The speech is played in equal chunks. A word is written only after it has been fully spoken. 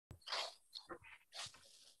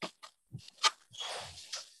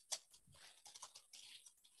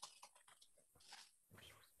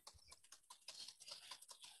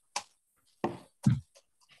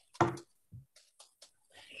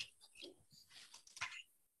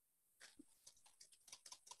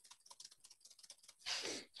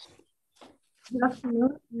Good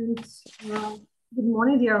afternoon and good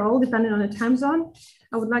morning, dear all, depending on the time zone.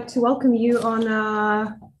 I would like to welcome you on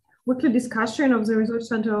a weekly discussion of the Research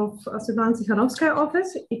Center of Sviatlana Tsikhanouskaya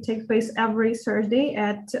office. It takes place every Thursday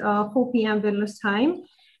at 4 p.m. Belarus time.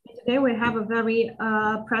 And today we have a very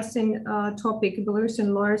pressing topic: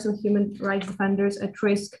 Belarusian lawyers and human rights defenders at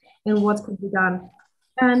risk and what could be done.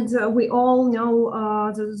 And we all know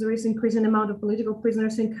there is increasing amount of political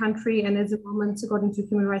prisoners in country, and at the moment, according to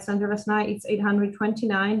Human Rights Center last night, it's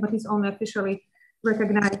 829, but it's only officially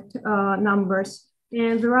recognized numbers.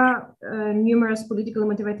 And there are numerous politically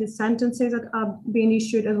motivated sentences that are being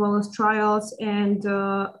issued, as well as trials. And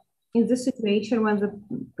in this situation, when the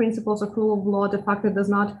principles of rule of law de facto does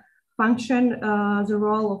not function, the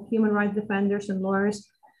role of human rights defenders and lawyers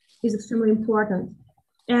is extremely important.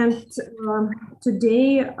 And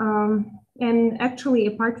today, and actually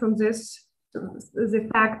apart from this, the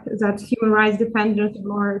fact that human rights defenders and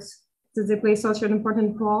lawyers, that they play such an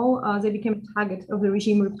important role, they became a target of the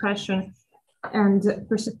regime repression and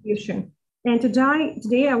persecution. And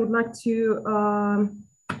today I would like to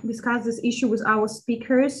discuss this issue with our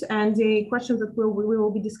speakers, and the questions that we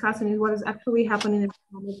will be discussing is what is actually happening in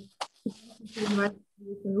human rights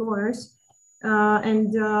and lawyers.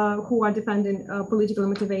 And who are defending politically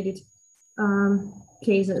motivated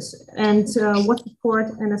cases, and what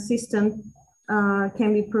support and assistance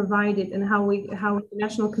can be provided, and how the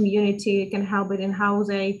international community can help it, and how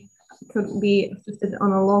they could be assisted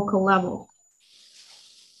on a local level.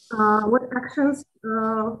 What actions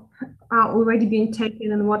are already being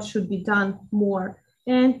taken, and what should be done more.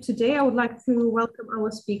 And today I would like to welcome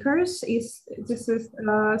our speakers. This is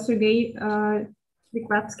Siarhej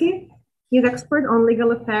Zikratski. He's expert on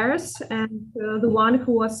legal affairs, and the one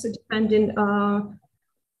who was defending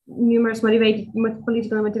numerous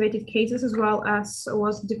politically motivated cases, as well as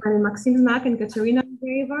was defending Maksim Znak and Katsiaryna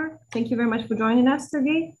Andreyeva. Thank you very much for joining us,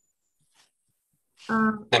 Siarhej.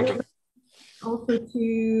 Thank you. Also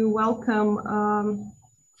to welcome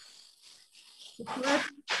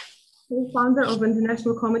co-founder of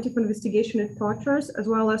International Committee for Investigation of Tortures, as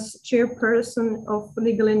well as chairperson of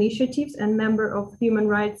legal initiatives and member of Human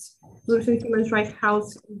Rights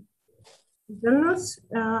House in Belarus,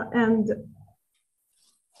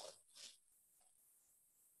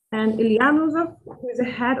 and Ilya Nuzov, who is the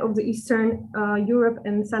head of the Eastern Europe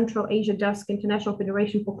and Central Asia Desk, International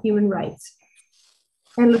Federation for Human Rights.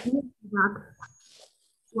 And Viktoryia Andrukovich,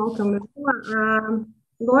 welcome.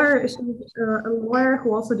 A lawyer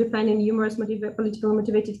who also defended numerous politically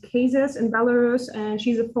motivated cases in Belarus, and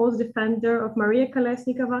she's a fourth defender of Maria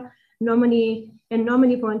Kolesnikova, nominee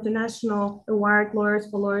for International Award Lawyers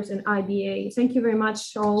for Lawyers in IBA. Thank you very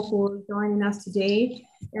much all for joining us today.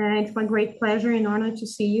 And it's my great pleasure and honor to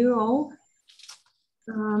see you all.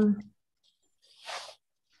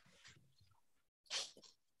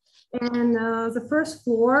 And the first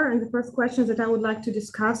floor and the first questions that I would like to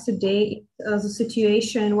discuss today is the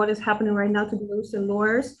situation, what is happening right now to Belarusian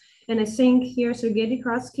lawyers. And I think here, Siarhej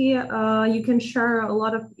Zikratski, you can share a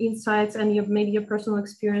lot of insights and maybe your personal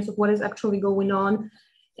experience of what is actually going on,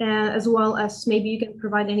 as well as maybe you can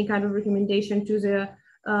provide any kind of recommendation to the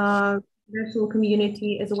national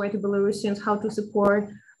community as a way to Belarusians how to support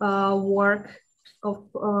work of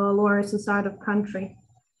lawyers inside of country.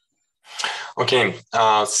 Okay,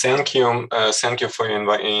 thank you for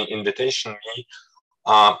your invitation.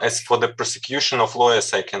 As for the persecution of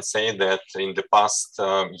lawyers, I can say that in the past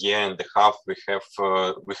year and a half, we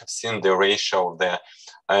have seen the ratio of the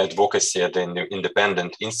advocacy at the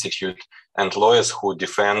Independent Institute, and lawyers who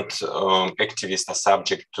defend activists are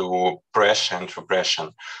subject to pressure and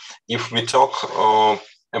repression. If we talk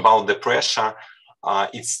about the pressure,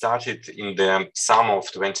 it started in the summer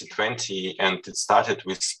of 2020, and it started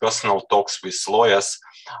with personal talks with lawyers,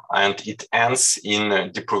 and it ends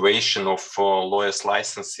in deprivation of lawyers'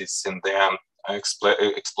 licenses and their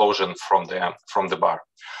explosion from the bar.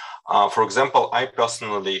 For example, I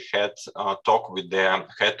personally had a talk with the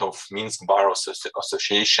head of Minsk Bar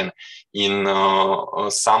Association in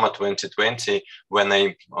summer 2020, when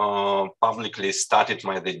I publicly started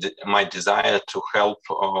my desire to help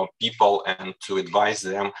people and to advise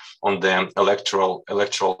them on the electoral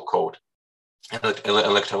code,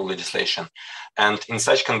 electoral legislation. And in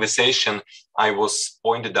such conversation, I was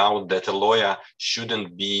pointed out that a lawyer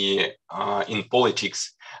shouldn't be in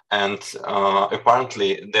politics. And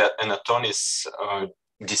apparently an attorney's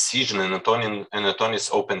decision, an attorney's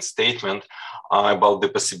open statement about the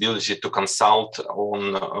possibility to consult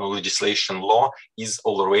on legislation law is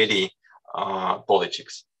already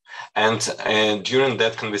politics. And during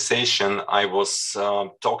that conversation, I was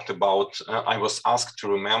I was asked to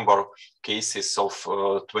remember cases of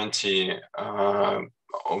 20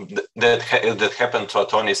 that happened to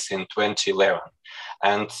attorneys in 2011.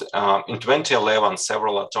 And in 2011,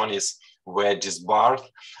 several attorneys were disbarred.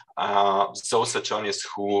 Those attorneys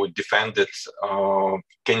who defended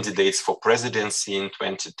candidates for presidency in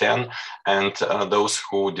 2010, and those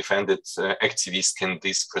who defended activists in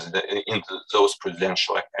those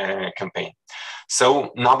presidential campaign.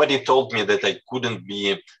 So nobody told me that I couldn't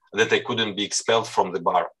be expelled from the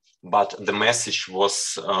bar, but the message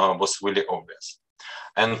was really obvious.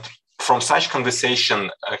 And from such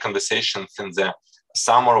conversations in the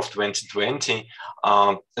summer of 2020,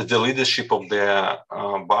 the leadership of the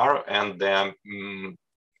bar and the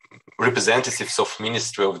representatives of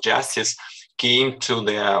Ministry of Justice came to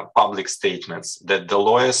their public statements that the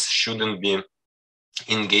lawyers shouldn't be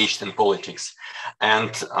engaged in politics.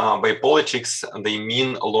 And by politics, they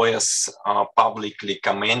mean lawyers publicly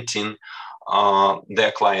commenting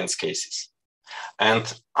their clients' cases.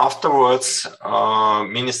 And afterwards,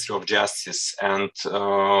 Ministry of Justice and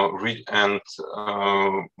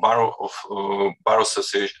Bar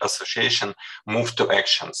Association moved to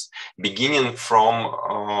actions, beginning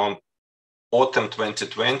from autumn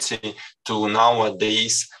 2020 to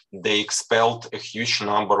nowadays. They expelled a huge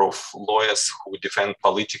number of lawyers who defend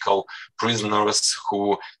political prisoners,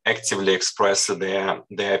 who actively express their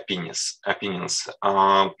opinions.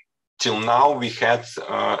 Till now, we had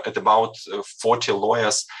at about 40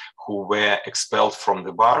 lawyers who were expelled from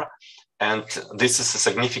the bar. And this is a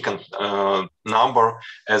significant number,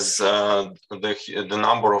 as the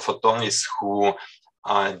number of attorneys who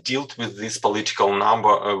deal with this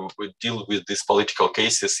political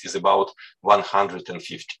cases is about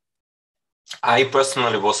 150. I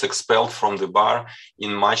personally was expelled from the bar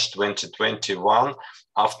in March 2021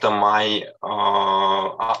 after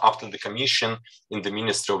the commission in the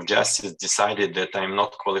Ministry of Justice decided that I'm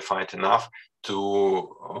not qualified enough to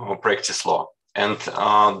practice law. And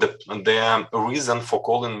the reason for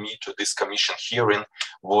calling me to this commission hearing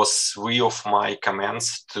was three of my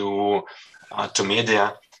comments to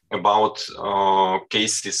media about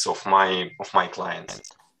cases of my clients.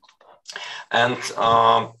 And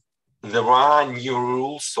there are new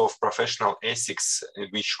rules of professional ethics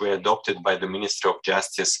which were adopted by the Ministry of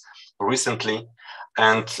Justice recently.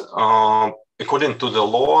 And according to the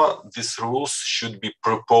law, these rules should be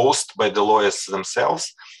proposed by the lawyers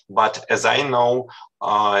themselves. But as I know,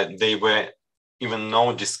 they were even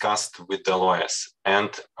now discussed with the lawyers. And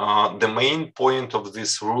the main point of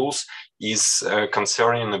these rules is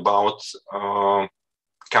concerning about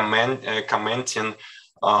commenting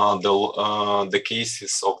the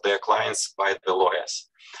cases of their clients by the lawyers.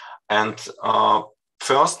 And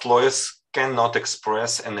first, lawyers cannot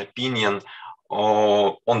express an opinion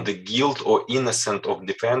on the guilt or innocence of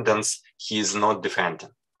defendants he is not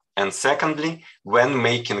defending. And secondly, when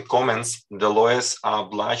making comments, the lawyers are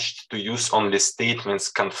obliged to use only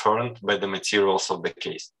statements confirmed by the materials of the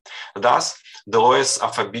case. Thus, the lawyers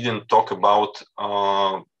are forbidden to talk about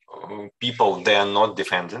people they are not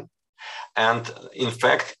defending. And in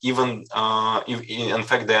fact, they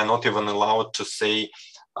are not even allowed to say,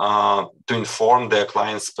 to inform their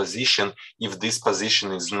client's position if this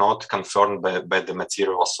position is not confirmed by the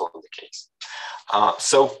materials of the case.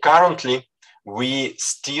 So currently, we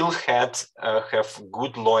still have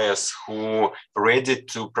good lawyers who are ready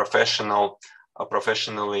to professionally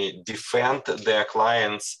defend their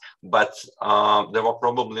clients, but there were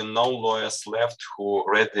probably no lawyers left who are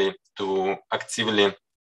ready to actively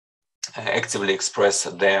express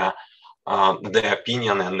their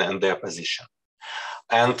opinion and their position.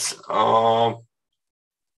 And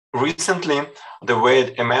recently, there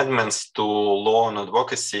were amendments to law on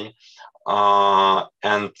advocacy,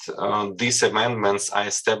 and these amendments are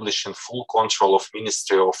establishing full control of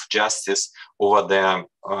Ministry of Justice over the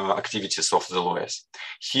activities of the lawyers.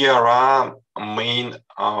 Here are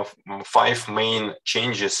five main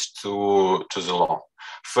changes to the law.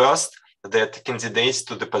 First, that candidates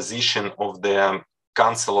to the position of the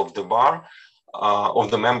Council of the Bar, of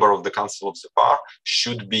the member of the Council of the Bar,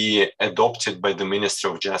 should be adopted by the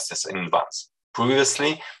Ministry of Justice in advance.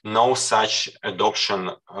 Previously, no such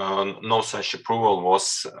adoption, no such approval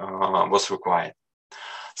was required.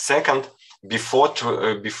 Second, before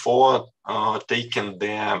taking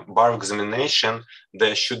the bar examination,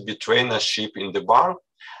 there should be traineeship in the bar,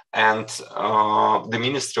 and the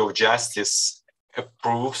Ministry of Justice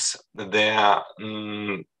approves the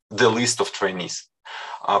list of trainees.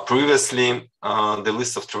 Previously, the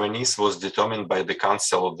list of trainees was determined by the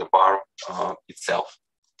Council of the Bar itself.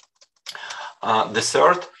 The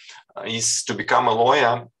third, is to become a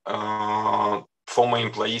lawyer. Former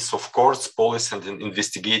employees of courts, police, and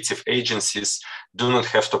investigative agencies do not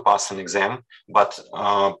have to pass an exam, but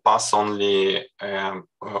pass only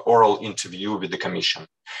oral interview with the commission.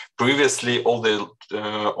 Previously, all the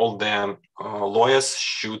lawyers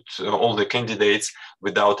all the candidates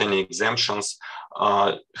without any exemptions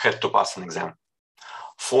had to pass an exam.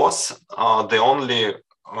 Fourth, the only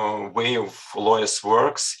way of lawyers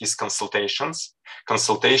works is consultations.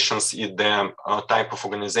 Consultations is the type of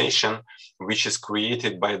organization which is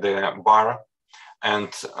created by the bar, and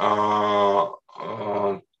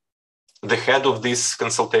the head of this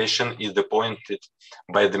consultation is appointed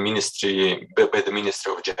by the Ministry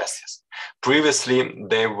of Justice. Previously,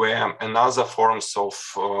 there were another forms of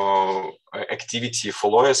activity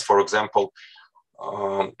for lawyers, for example,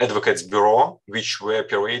 advocates bureau, which were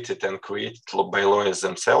operated and created by lawyers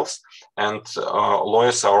themselves, and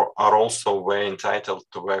lawyers are also were entitled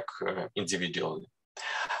to work individually.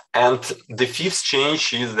 And the fifth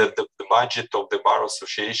change is that the budget of the Bar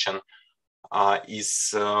Association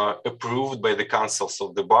is approved by the councils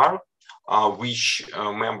of the bar, which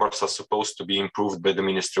members are supposed to be approved by the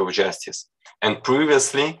Ministry of Justice. And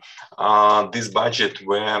previously, this budget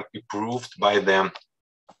were approved by the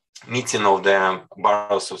meeting of the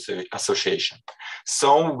Bar Association.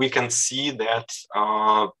 So we can see that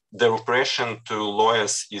the repression to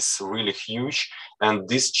lawyers is really huge, and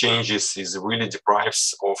these changes is really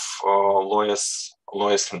deprives of lawyers'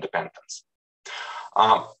 independence.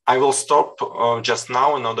 I will stop just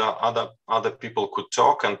now, and other people could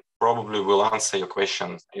talk, and probably will answer your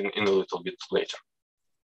questions in a little bit later.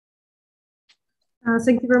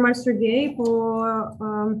 Thank you very much, Sergey, for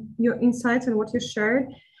your insights and what you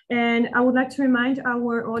shared. And I would like to remind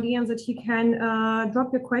our audience that you can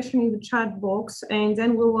drop your question in the chat box, and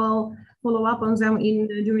then we will follow up on them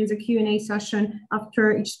during the Q&A session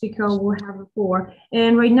after each speaker will have the floor.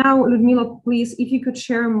 And right now, Ludmila, please, if you could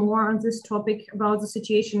share more on this topic about the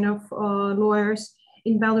situation of lawyers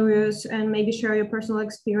in Belarus, and maybe share your personal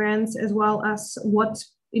experience, as well as what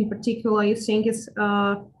in particular you think is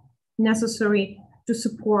necessary to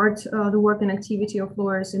support the work and activity of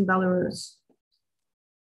lawyers in Belarus.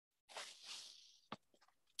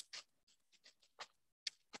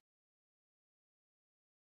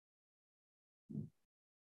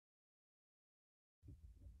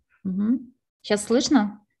 Сейчас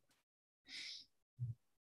слышно?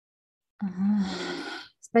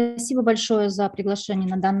 Спасибо большое за приглашение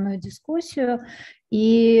на данную дискуссию.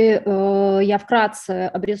 И я вкратце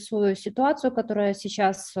обрисую ситуацию, которая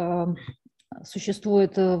сейчас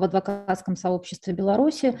существует в адвокатском сообществе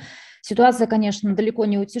Беларуси. Ситуация, конечно, далеко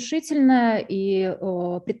не утешительная, и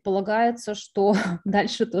предполагается, что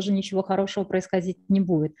дальше тоже ничего хорошего происходить не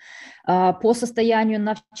будет. По состоянию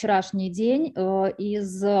на вчерашний день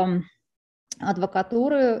из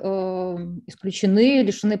адвокатуры исключены,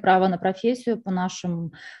 лишены права на профессию по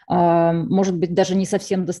нашим, может быть, даже не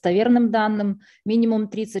совсем достоверным данным, минимум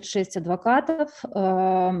 36 адвокатов.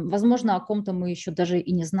 Возможно, о ком-то мы еще даже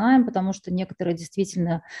и не знаем, потому что некоторые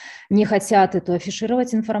действительно не хотят эту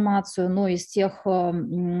афишировать информацию, но из тех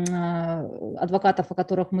адвокатов, о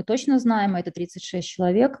которых мы точно знаем, это 36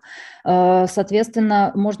 человек,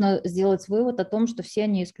 соответственно, можно сделать вывод о том, что все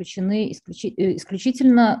они исключены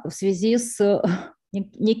исключительно в связи с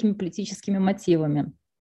некими политическими мотивами.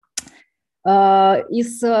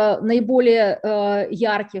 Из наиболее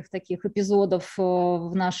ярких таких эпизодов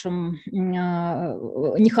в нашем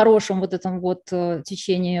нехорошем вот этом вот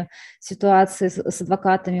течении ситуации с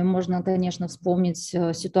адвокатами можно, конечно, вспомнить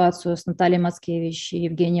ситуацию с Натальей Мацкевич и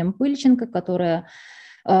Евгением Пыльченко, которые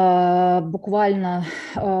буквально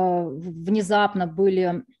внезапно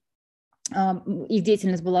были... Их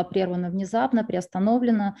деятельность была прервана внезапно,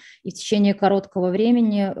 приостановлена, и в течение короткого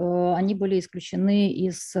времени они были исключены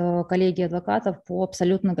из коллегии адвокатов по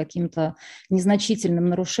абсолютно каким-то незначительным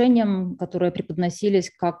нарушениям, которые преподносились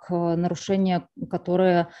как нарушения,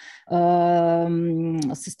 которые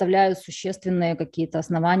составляют существенные какие-то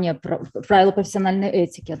основания правил профессиональной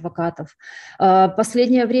этики адвокатов. В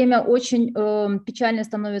последнее время очень печальной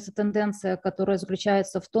становится тенденция, которая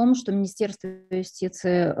заключается в том, что Министерство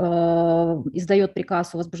юстиции издает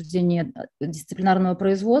приказ о возбуждении дисциплинарного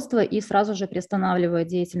производства и сразу же приостанавливает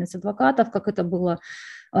деятельность адвокатов, как это было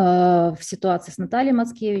в ситуации с Натальей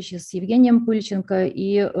Мацкевич, с Евгением Пыльченко.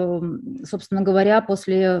 И, собственно говоря,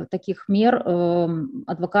 после таких мер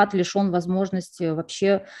адвокат лишен возможности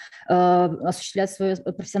вообще осуществлять свою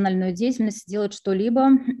профессиональную деятельность, делать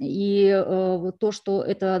что-либо. И то, что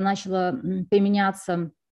это начало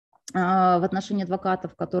применяться в отношении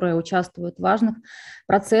адвокатов, которые участвуют в важных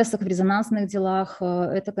процессах, в резонансных делах,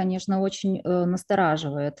 это, конечно, очень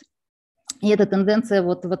настораживает. И эта тенденция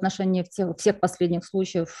вот в отношении всех последних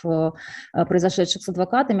случаев, произошедших с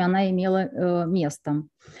адвокатами, она имела место.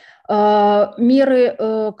 Меры,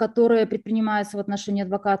 которые предпринимаются в отношении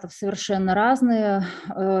адвокатов, совершенно разные.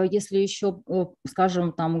 Если еще,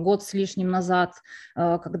 скажем, там, год с лишним назад,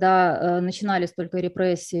 когда начинались только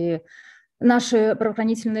репрессии, наши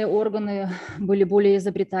правоохранительные органы были более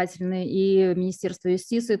изобретательны, и Министерство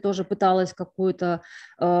юстиции тоже пыталось какую-то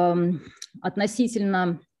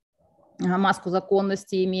относительно маску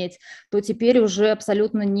законности иметь, то теперь уже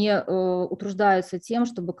абсолютно не утруждаются тем,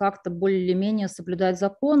 чтобы как-то более или менее соблюдать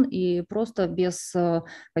закон, и просто без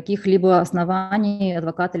каких-либо оснований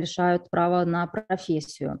адвокаты лишают права на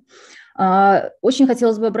профессию. Очень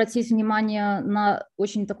хотелось бы обратить внимание на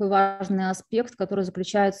очень такой важный аспект, который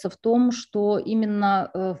заключается в том, что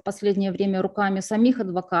именно в последнее время руками самих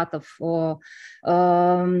адвокатов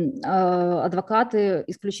адвокаты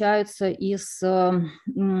исключаются из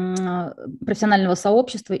профессионального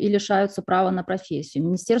сообщества и лишаются права на профессию.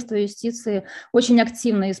 Министерство юстиции очень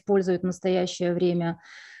активно использует в настоящее время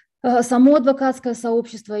само адвокатское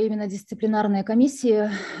сообщество, именно дисциплинарные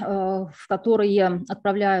комиссии, в которые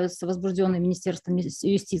отправляются возбужденные Министерством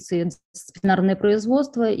юстиции дисциплинарные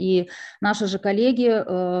производства, и наши же коллеги,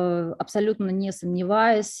 абсолютно не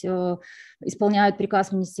сомневаясь, исполняют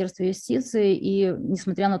приказ Министерства юстиции, и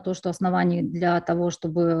несмотря на то, что оснований для того,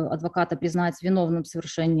 чтобы адвоката признать виновным в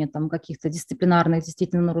совершении там каких-то дисциплинарных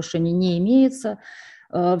действительно нарушений не имеется,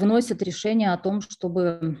 выносят решение о том,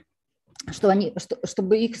 чтобы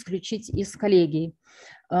их исключить из коллегий.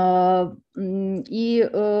 И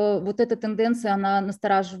вот эта тенденция, она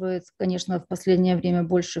настораживает, конечно, в последнее время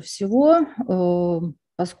больше всего,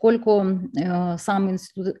 поскольку сам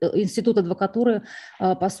институт адвокатуры,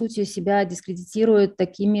 по сути, себя дискредитирует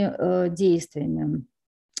такими действиями.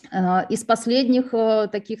 Из последних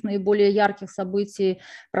таких наиболее ярких событий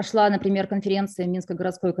прошла, например, конференция Минской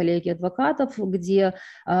городской коллегии адвокатов, где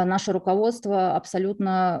наше руководство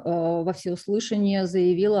абсолютно во всеуслышание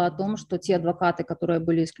заявило о том, что те адвокаты, которые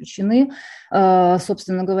были исключены,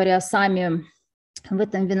 собственно говоря, сами в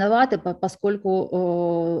этом виноваты,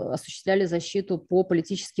 поскольку осуществляли защиту по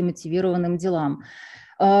политически мотивированным делам.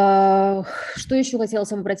 Что еще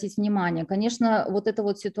хотелось обратить внимание? Конечно, вот эта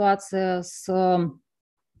вот ситуация с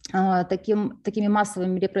такими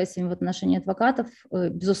массовыми репрессиями в отношении адвокатов,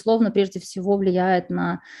 безусловно, прежде всего влияет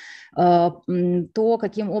на то,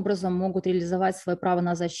 каким образом могут реализовать свое право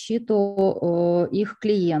на защиту их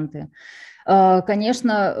клиенты.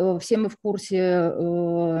 Конечно, все мы в курсе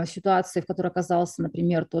ситуации, в которой оказался,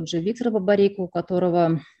 например, тот же Виктор Бабарико,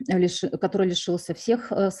 который лишился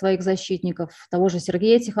всех своих защитников, того же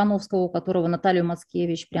Сергея Тихановского, у которого Наталью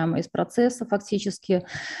Мацкевич прямо из процесса фактически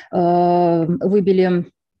выбили,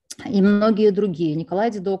 и многие другие.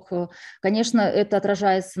 Николай Дедок, конечно, это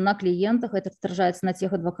отражается на клиентах, это отражается на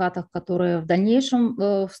тех адвокатах, которые в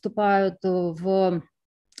дальнейшем вступают в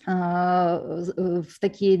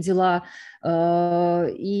такие дела.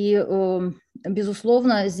 И,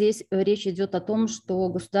 безусловно, здесь речь идет о том, что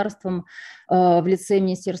государством в лице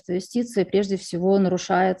Министерства юстиции прежде всего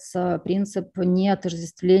нарушается принцип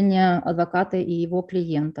неотождествления адвоката и его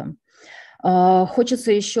клиента.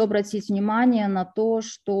 Хочется еще обратить внимание на то,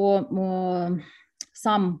 что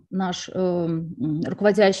сам наш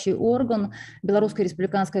руководящий орган, Белорусская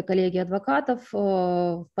республиканская коллегия адвокатов,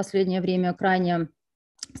 в последнее время крайне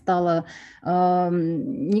стала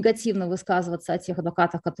негативно высказываться о тех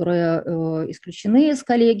адвокатах, которые исключены из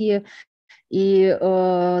коллегии, и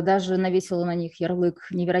даже навесила на них ярлык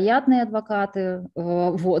 «невероятные адвокаты»,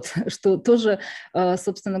 вот, что тоже,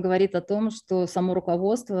 собственно, говорит о том, что само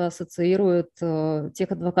руководство ассоциирует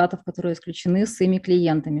тех адвокатов, которые исключены, с ими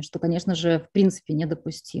клиентами, что, конечно же, в принципе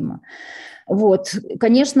недопустимо. Вот,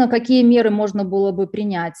 конечно, какие меры можно было бы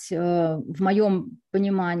принять, в моем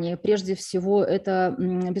понимании? Прежде всего, это,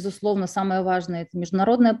 безусловно, самое важное – это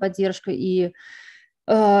международная поддержка и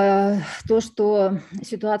то, что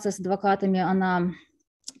ситуация с адвокатами, она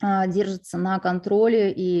держится на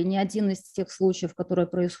контроле, и ни один из тех случаев, которые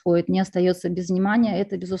происходят, не остается без внимания,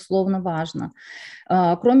 это, безусловно, важно.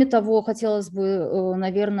 Кроме того, хотелось бы,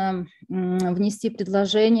 наверное, внести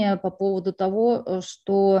предложение по поводу того,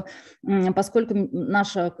 что поскольку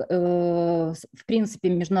наше, в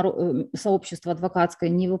принципе, сообщество адвокатское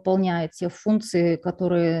не выполняет те функции,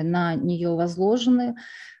 которые на нее возложены,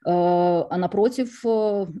 а напротив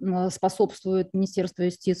способствует Министерству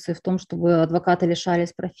юстиции в том, чтобы адвокаты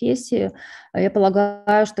лишались профессии. Я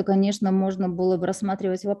полагаю, что, конечно, можно было бы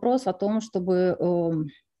рассматривать вопрос о том, чтобы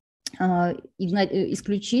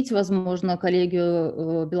исключить, возможно,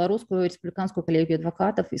 коллегию, белорусскую республиканскую коллегию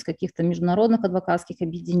адвокатов из каких-то международных адвокатских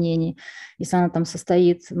объединений, если она там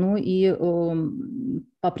состоит, ну и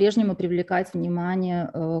по-прежнему привлекать внимание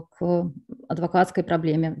к адвокатской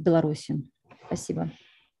проблеме в Беларуси. Спасибо.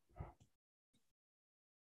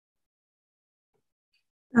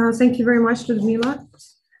 Thank you very much, Ludmila.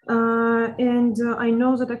 I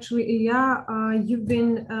know that actually, Ilya, you've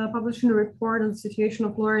been publishing a report on the situation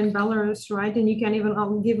of law in Belarus, right? And you can even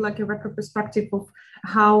give like a retro perspective of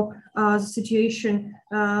how the situation,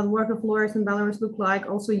 the work of lawyers in Belarus looked like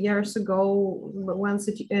also years ago, when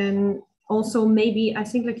and also maybe I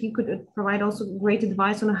think like you could provide also great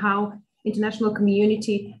advice on how international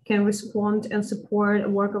community can respond and support the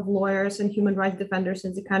work of lawyers and human rights defenders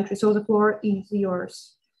in the country. So the floor is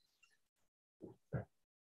yours.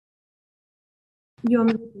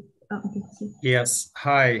 Yes,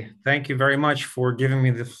 hi, thank you very much for giving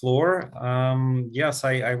me the floor. Yes,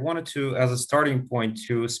 I wanted to, as a starting point,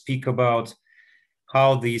 to speak about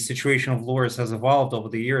how the situation of lawyers has evolved over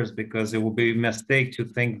the years, because it would be a mistake to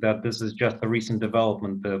think that this is just a recent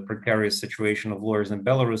development, the precarious situation of lawyers in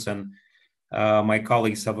Belarus, and my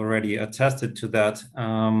colleagues have already attested to that.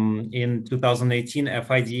 In 2018,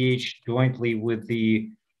 FIDH, jointly with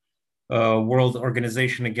the World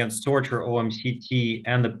Organization Against Torture, OMCT,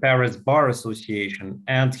 and the Paris Bar Association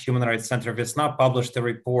and Human Rights Center Vesna published a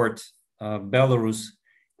report, Belarus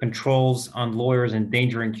Controls on Lawyers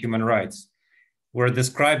Endangering Human Rights, where it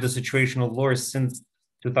described the situation of lawyers since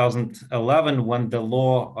 2011, when the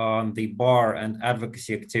law on the bar and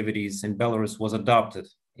advocacy activities in Belarus was adopted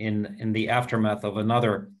in the aftermath of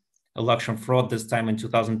another election fraud, this time in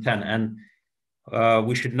 2010. And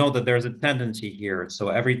we should know that there's a tendency here. So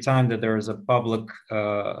every time that there is a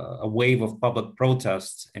wave of public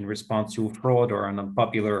protests in response to fraud or an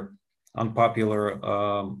unpopular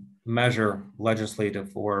measure,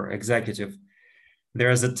 legislative or executive, there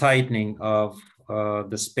is a tightening of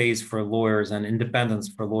the space for lawyers and independence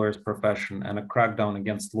for lawyers' profession, and a crackdown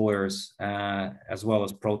against lawyers as well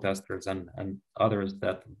as protesters and others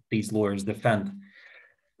that these lawyers defend.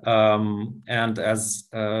 And as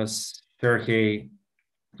Siarhej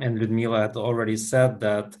and Ludmila had already said,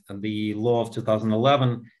 that the law of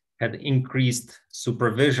 2011 had increased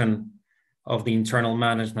supervision of the internal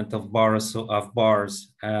management of bars,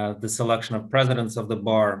 the selection of presidents of the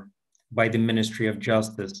bar by the Ministry of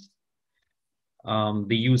Justice.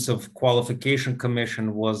 The use of qualification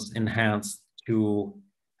commission was enhanced to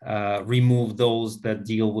remove those that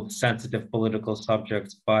deal with sensitive political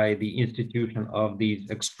subjects by the institution of these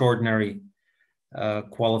extraordinary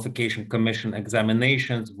qualification commission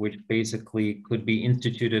examinations, which basically could be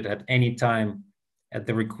instituted at any time at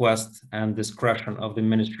the request and discretion of the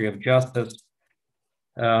Ministry of Justice.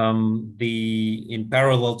 In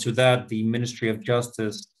parallel to that, the Ministry of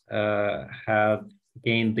Justice had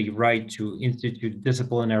gained the right to institute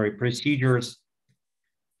disciplinary procedures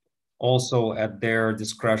also at their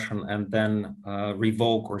discretion, and then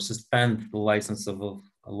revoke or suspend the licenses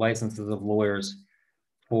of lawyers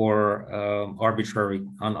for on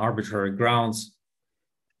arbitrary grounds.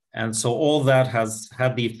 And so all that has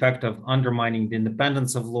had the effect of undermining the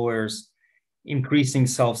independence of lawyers, increasing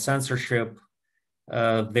self-censorship,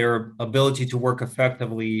 their ability to work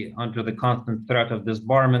effectively under the constant threat of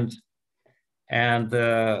disbarment, and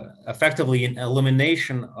effectively an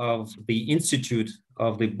elimination of the institute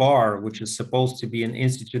of the bar, which is supposed to be an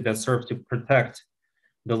institute that serves to protect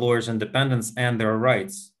the lawyers' independence and their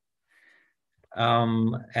rights.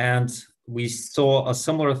 And we saw a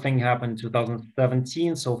similar thing happen in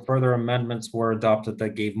 2017. So further amendments were adopted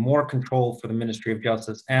that gave more control for the Ministry of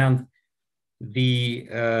Justice, and the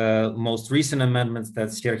most recent amendments that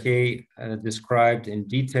Siarhej described in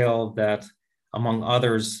detail, that among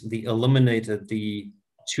others, they eliminated the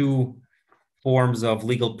two forms of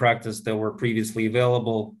legal practice that were previously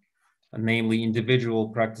available, namely individual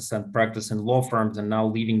practice and practice in law firms, and now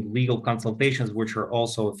leading legal consultations, which are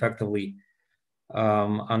also effectively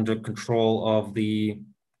under control of the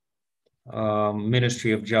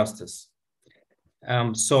Ministry of Justice.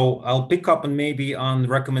 So I'll pick up and maybe on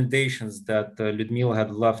recommendations that Ludmila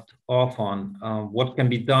had left off on. What can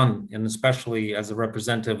be done, and especially as a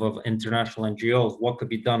representative of international NGOs, what could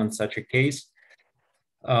be done in such a case?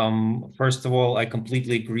 First of all, I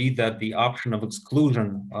completely agree that the option of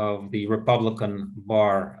exclusion of the Republican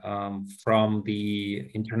bar from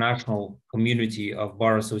the international community of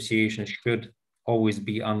bar associations should always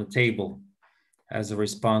be on the table as a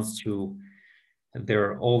response to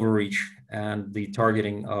their overreach and the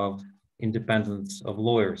targeting of independence of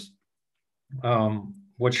lawyers.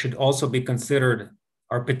 What should also be considered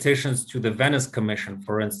are petitions to the Venice Commission,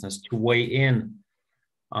 for instance, to weigh in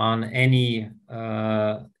on any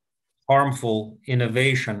harmful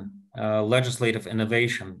innovation, legislative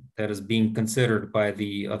innovation that is being considered by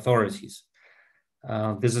the authorities.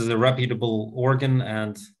 This is a reputable organ,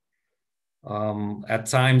 and at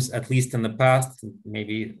times, at least in the past,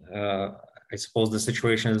 maybe I suppose the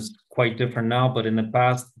situation is quite different now, but in the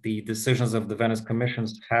past, the decisions of the Venice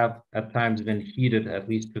Commissions have at times been heeded, at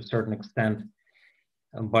least to a certain extent,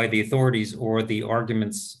 by the authorities, or the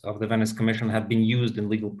arguments of the Venice Commission have been used in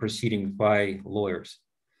legal proceedings by lawyers.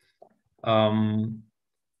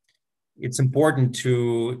 It's important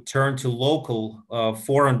to turn to local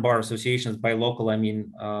foreign bar associations. By local, I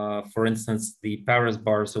mean, for instance, the Paris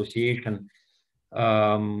Bar Association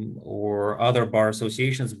or other bar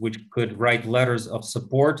associations, which could write letters of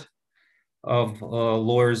support of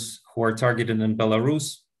lawyers who are targeted in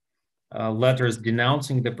Belarus, letters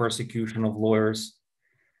denouncing the persecution of lawyers,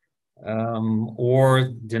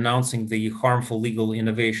 or denouncing the harmful legal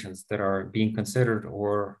innovations that are being considered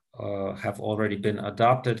or have already been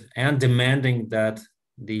adopted, and demanding that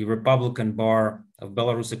the Republican Bar of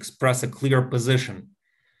Belarus express a clear position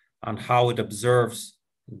on how it observes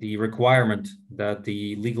the requirement that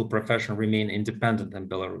the legal profession remain independent in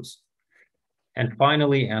Belarus. And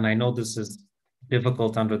finally, and I know this is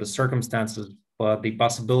difficult under the circumstances, but the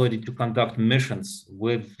possibility to conduct missions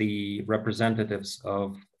with the representatives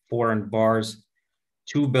of foreign bars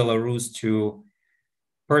to Belarus to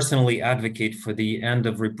personally advocate for the end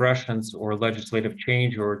of repressions or legislative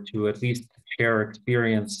change, or to at least share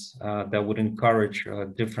experience that would encourage a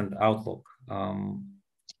different outlook.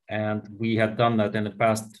 And we had done that in the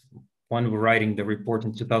past when we were writing the report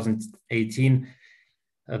in 2018.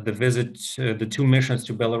 The two missions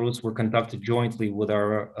to Belarus were conducted jointly with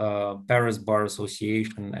our Paris Bar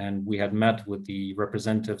Association, and we had met with the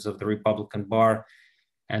representatives of the Republican Bar.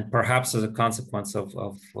 And perhaps as a consequence of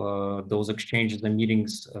those exchanges and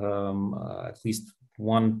meetings, at least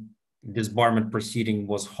one disbarment proceeding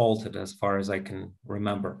was halted, as far as I can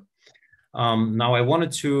remember. Now, I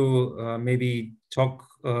wanted to maybe talk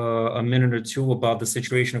a minute or two about the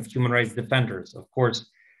situation of human rights defenders. Of course,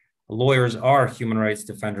 lawyers are human rights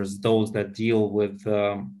defenders, those that deal with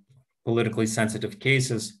politically sensitive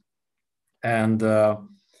cases. And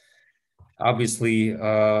obviously,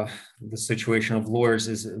 the situation of lawyers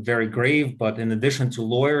is very grave, but in addition to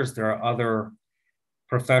lawyers, there are other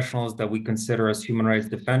professionals that we consider as human rights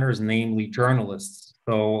defenders, namely journalists.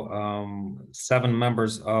 So 7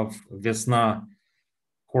 members of Vesna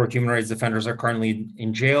core human rights defenders are currently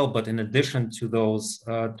in jail, but in addition to those,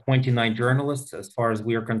 29 journalists, as far as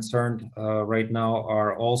we are concerned right now,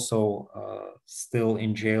 are also still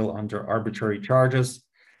in jail under arbitrary charges.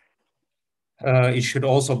 It should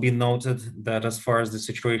also be noted that as far as the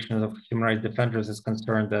situation of human rights defenders is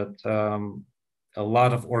concerned, that a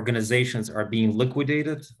lot of organizations are being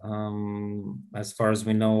liquidated. As far as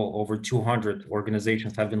we know, over 200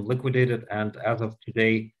 organizations have been liquidated, and as of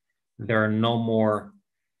today, there are no more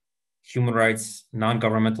human rights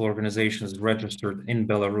non-governmental organizations registered in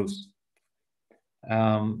Belarus.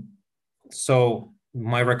 So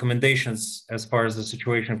my recommendations as far as the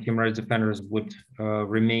situation of human rights defenders would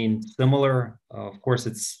remain similar. Of course,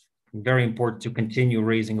 it's very important to continue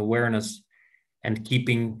raising awareness and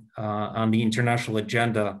keeping on the international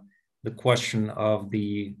agenda the question of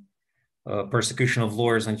the persecution of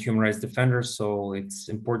lawyers and human rights defenders. So it's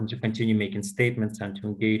important to continue making statements and to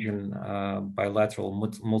engage in bilateral,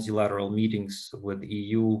 multilateral meetings with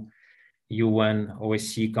EU, UN,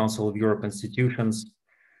 OSCE, Council of Europe institutions.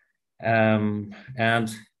 And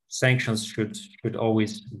sanctions should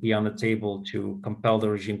always be on the table to compel the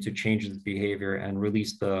regime to change its behavior and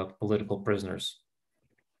release the political prisoners.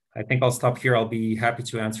 I think I'll stop here. I'll be happy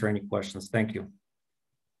to answer any questions. Thank you.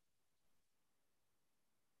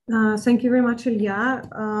 Thank you very much, Ilya.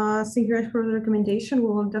 Thank you very much for the recommendation. We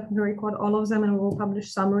will definitely record all of them, and we will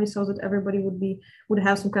publish summary so that everybody would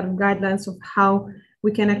have some kind of guidelines of how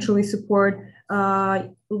we can actually support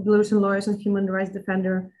Belarusian lawyers and human rights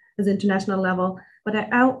defenders at the international level. But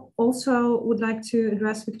I also would like to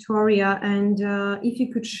address Viktoryia, and if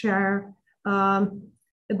you could share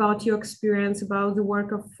about your experience, about the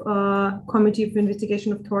work of Committee of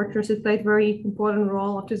Investigation of Tortures. It played a very important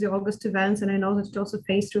role after the August events, and I know that it also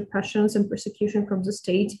faced repressions and persecution from the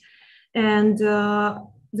state. And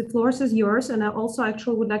the floor is yours. And I also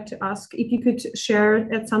actually would like to ask if you could share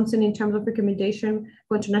something in terms of recommendation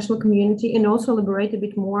for international community, and also elaborate a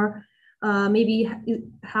bit more, maybe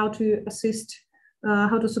how to assist,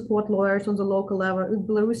 how to support lawyers on the local level. If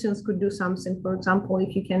Belarusians could do something, for example,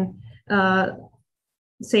 if you can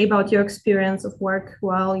say about your experience of work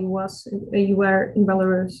while you were in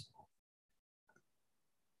Belarus?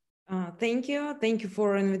 Thank you. Thank you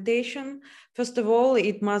for invitation. First of all,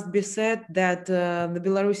 it must be said that the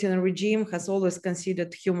Belarusian regime has always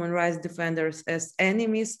considered human rights defenders as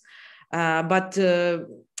enemies. But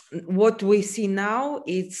what we see now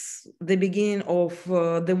is the beginning of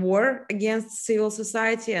the war against civil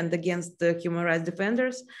society and against the human rights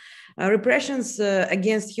defenders. Repressions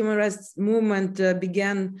against human rights movement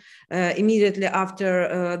began immediately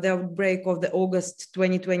after the outbreak of the August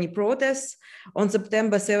 2020 protests. On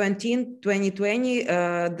September 17, 2020,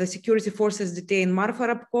 the security forces detained Marfa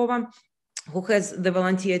Rabkova, who has the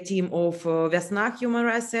volunteer team of Vesna Human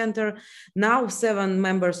Rights Center. Now 7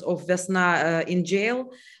 members of Vesna in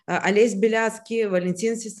jail. Olесь Beliatsky,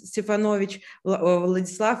 Valentin Stefanovich,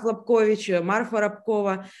 Vladislav Lapkovich, Marfa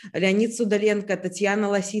Rabkova, Leonid Sudalenko, Tatiana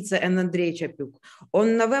Lasica, and Andrei Chapuk.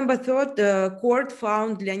 On November 3rd, court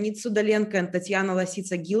found Leonid Sudalenko and Tatiana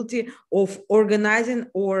Lasica guilty of organizing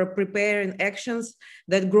or preparing actions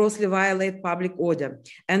that grossly violate public order,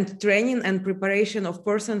 and training and preparation of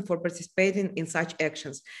persons for participating in such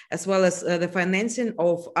actions, as well as the financing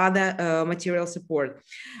of other material support.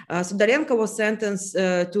 Sudalenko was sentenced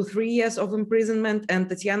to 3 years of imprisonment, and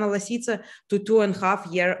Tatiana Lasica to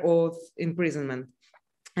 2.5 years of imprisonment.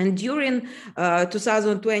 And during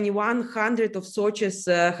 2021, hundreds of searches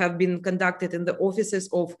have been conducted in the offices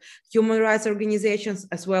of human rights organizations,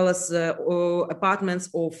 as well as apartments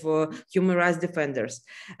of human rights defenders.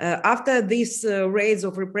 After these raids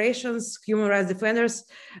of repressions, human rights defenders,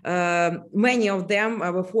 many of them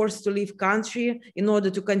were forced to leave country in order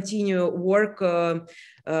to continue work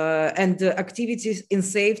and activities in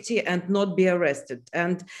safety and not be arrested.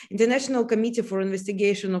 And International Committee for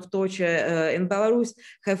Investigation of Torture in Belarus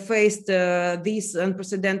have faced this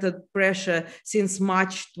unprecedented pressure since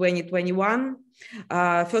March 2021.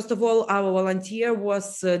 First of all, our volunteer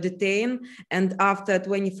was detained, and after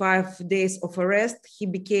 25 days of arrest, he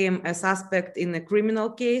became a suspect in a criminal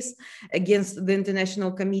case against the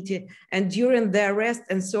International Committee. And during the arrest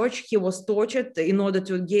and search, he was tortured in order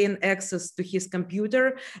to gain access to his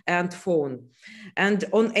computer and phone. And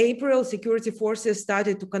on April, security forces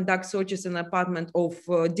started to conduct searches in the apartment of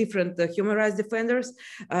different human rights defenders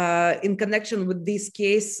in connection with this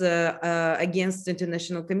case against the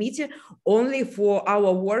International Committee, only for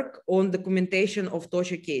our work on documentation of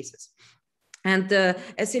torture cases. And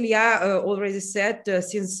as Ilya already said,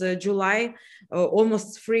 since July,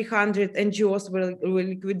 almost 300 NGOs were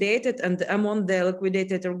liquidated, and among the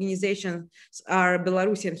liquidated organizations are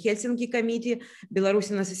Belarusian Helsinki Committee,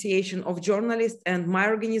 Belarusian Association of Journalists, and my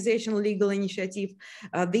organization, Legal Initiative.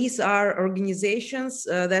 These are organizations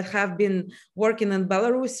that have been working in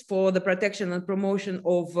Belarus for the protection and promotion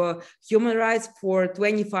of human rights for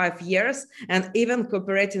 25 years, and even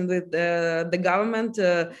cooperating with the government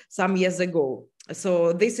some years ago.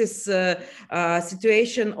 So this is a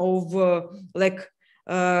situation of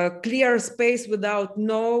clear space without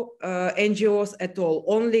no NGOs at all,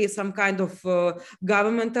 only some kind of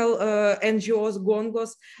governmental NGOs,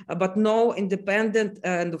 GONGOs, but no independent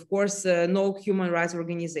and of course no human rights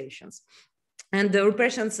organizations. And the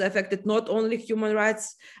repressions affected not only human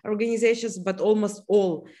rights organizations, but almost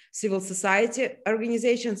all civil society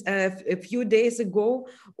organizations. A few days ago,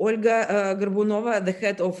 Olga Gorbunova, the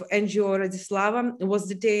head of NGO Radislava, was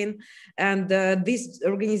detained. And this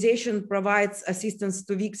organization provides assistance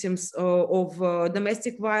to victims of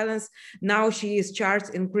domestic violence. Now she is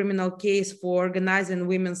charged in criminal case for organizing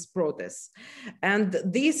women's protests. And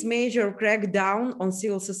this major crackdown on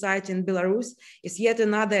civil society in Belarus is yet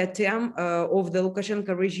another attempt of the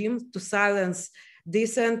Lukashenko regime to silence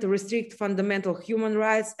dissent, restrict fundamental human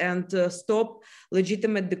rights, and stop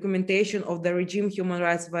legitimate documentation of the regime human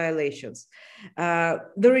rights violations.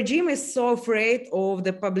 The regime is so afraid of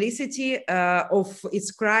the publicity of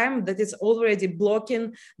its crime that it's already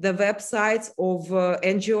blocking the websites of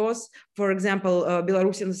NGOs, for example,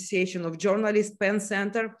 Belarusian Association of Journalists, PEN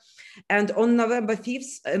Center. And on November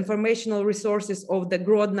 5th, informational resources of the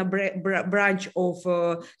Grodno branch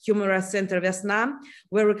of Human Rights Center Vesna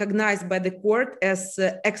were recognized by the court as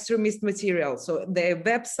extremist material. So their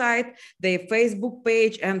website, their Facebook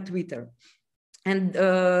page, and Twitter. And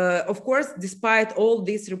of course, despite all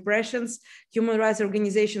these repressions, human rights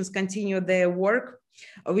organizations continue their work,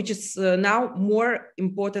 which is now more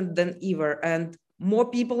important than ever. And more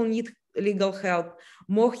people need legal help,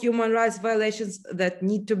 more human rights violations that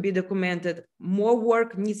need to be documented, more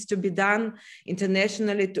work needs to be done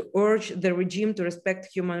internationally to urge the regime to respect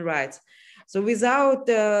human rights. So without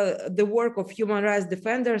the work of human rights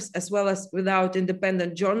defenders, as well as without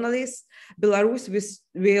independent journalists, Belarus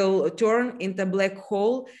will turn into a black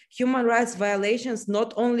hole. Human rights violations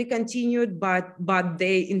not only continued, but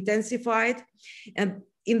they intensified. And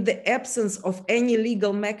in the absence of any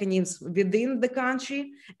legal mechanisms within the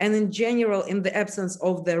country, and in general, in the absence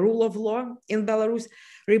of the rule of law in Belarus,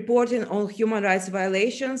 reporting on human rights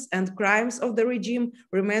violations and crimes of the regime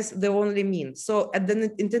remains the only means. So at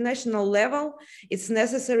the international level, it's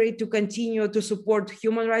necessary to continue to support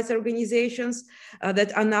human rights organizations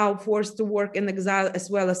that are now forced to work in exile,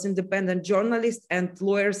 as well as independent journalists and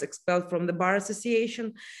lawyers expelled from the Bar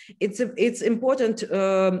Association. It's important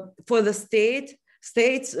for the states,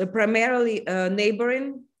 primarily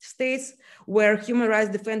neighboring states where human rights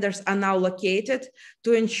defenders are now located,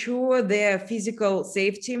 to ensure their physical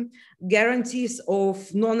safety, guarantees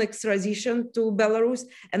of non-extradition to Belarus,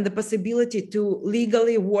 and the possibility to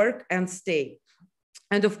legally work and stay.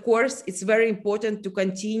 And of course, it's very important to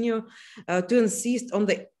continue to insist on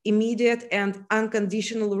the immediate and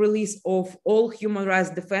unconditional release of all human rights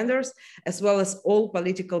defenders, as well as all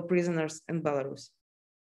political prisoners in Belarus.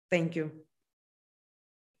 Thank you.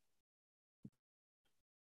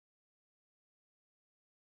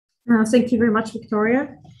 Thank you very much,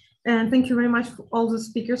 Victoria. And thank you very much for all the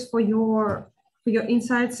speakers for your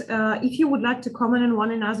insights. If you would like to comment on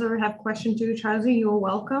one another or have questions to each other, you're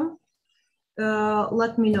welcome.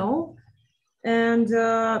 Let me know. And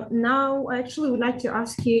now I actually would like to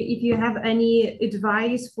ask you if you have any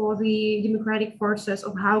advice for the democratic forces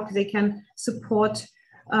of how they can support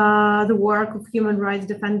the work of human rights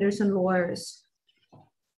defenders and lawyers.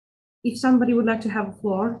 If somebody would like to have a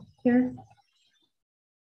floor here.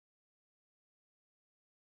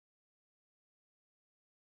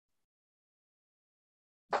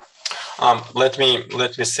 Let me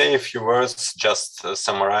say a few words, just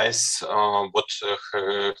summarize what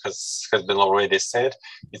has been already said.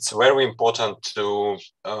 It's very important to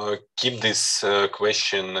keep this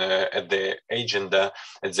question at the agenda,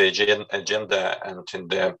 and in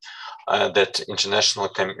the that international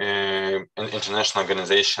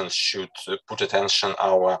organizations should put attention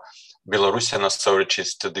our Belarusian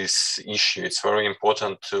authorities to this issue. It's very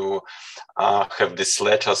important to have these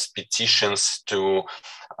letters, petitions to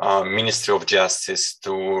Ministry of Justice, to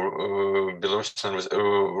Belarusian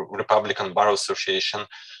Republican Bar Association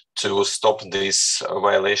to stop this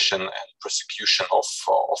violation and prosecution of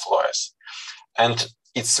lawyers. And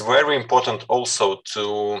it's very important also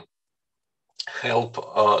to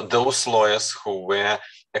help those lawyers who were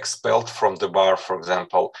expelled from the bar, for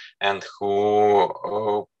example, and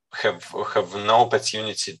who have no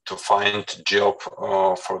opportunity to find job,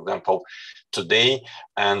 for example, today,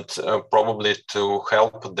 and probably to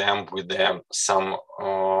help them with some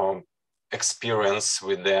experience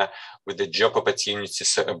with the job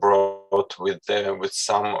opportunities abroad, with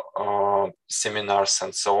some seminars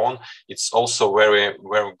and so on. It's also very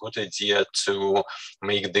good idea to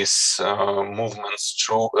make this movements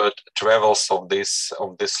through travels of these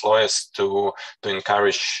lawyers to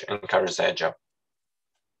encourage their job.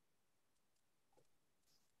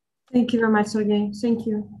 Thank you very much, Sergey. Thank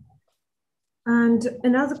you. And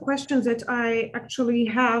another question that I actually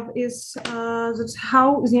have is that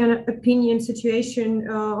how is the opinion situation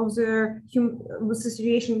of the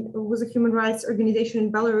human rights organization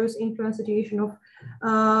in Belarus influence situation of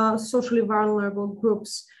socially vulnerable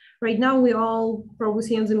groups? Right now, we all probably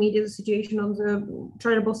see on the media the situation on the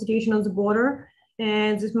terrible situation on the border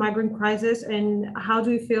and this migrant crisis. And how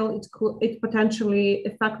do you feel it's potentially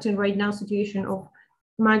affecting right now situation of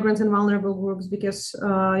migrants and vulnerable groups, because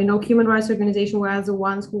human rights organizations were the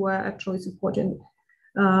ones who were actually supporting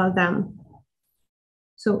them.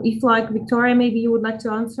 So if, like, Victoria, maybe you would like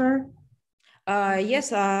to answer?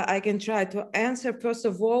 Yes, I can try to answer. First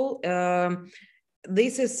of all,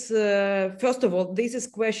 this is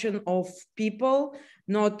question of people,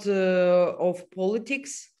 not of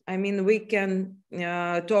politics. I mean, we can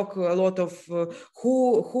talk a lot of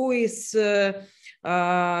who is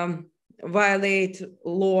violate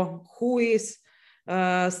law, who is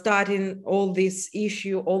starting all this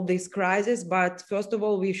issue, all this crisis. But first of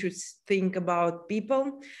all, we should think about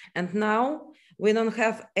people. And now we don't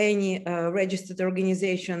have any registered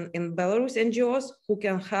organization in Belarus, NGOs, who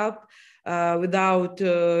can help without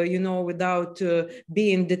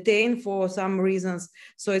being detained for some reasons.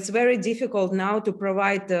 So it's very difficult now to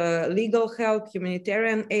provide legal help,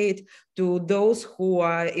 humanitarian aid to those who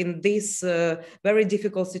are in this very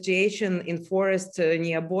difficult situation in forest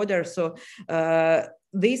near border. So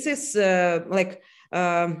this is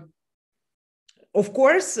of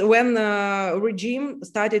course, when regime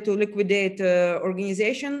started to liquidate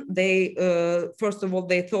organization, they first of all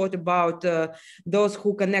they thought about those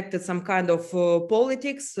who connected some kind of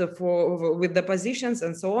politics with the positions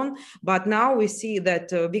and so on. But now we see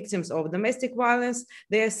that victims of domestic violence,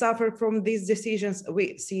 they suffer from these decisions.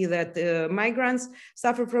 We see that migrants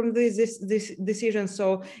suffer from these decisions.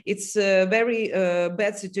 So it's a very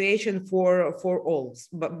bad situation for all.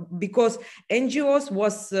 But because NGOs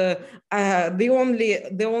was the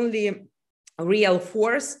only real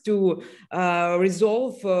force to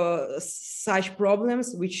resolve such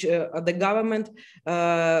problems, which the government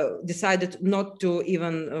decided not to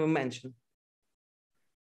even mention.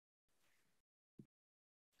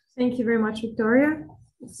 Thank you very much, Victoria.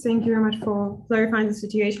 Thank you very much for clarifying the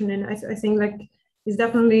situation. And I think like it's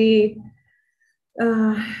definitely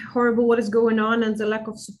horrible what is going on, and the lack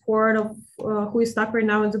of support of who is stuck right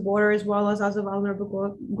now at the border, as well as other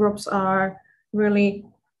vulnerable groups, are really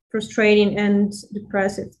frustrating and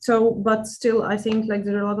depressive. So, but still, I think like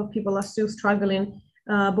there are a lot of people are still struggling,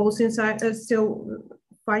 both inside, still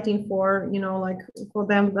fighting for, you know, like for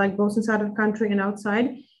them, like both inside of the country and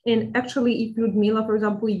outside. And actually, if Ludmila, for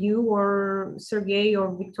example, you or Sergey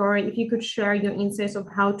or Victoria, if you could share your insights of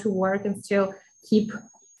how to work and still keep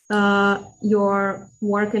your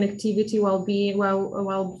work and activity while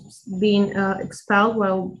being expelled,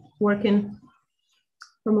 while working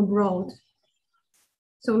from abroad.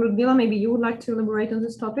 So Ludmila, maybe you would like to elaborate on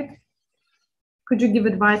this topic? Could you give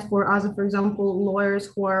advice for other, for example, lawyers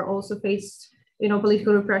who are also faced, you know,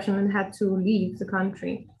 political repression and had to leave the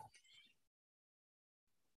country?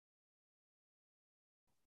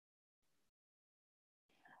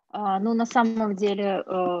 Ну, на самом деле,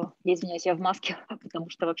 я извиняюсь, я в маске, потому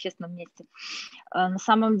что в общественном месте. На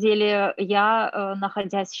самом деле, я,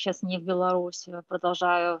 находясь сейчас не в Беларуси,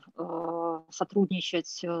 продолжаю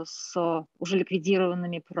сотрудничать с уже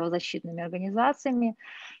ликвидированными правозащитными организациями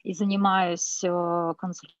и занимаюсь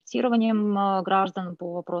консультированием граждан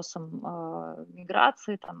по вопросам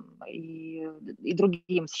миграции там, и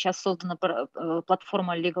другим. Сейчас создана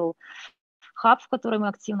платформа Legal Hub, в которой мы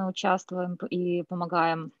активно участвуем и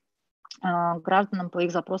помогаем гражданам по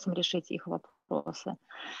их запросам решить их вопросы.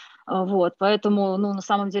 Вот, поэтому, ну, на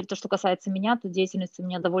самом деле, то, что касается меня, то деятельность у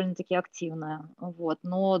меня довольно-таки активная. Вот,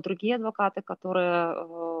 но другие адвокаты, которые,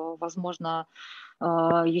 возможно,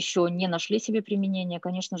 еще не нашли себе применение,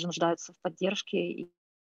 конечно же, нуждаются в поддержке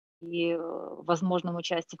и возможном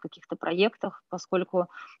участии в каких-то проектах, поскольку,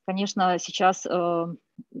 конечно, сейчас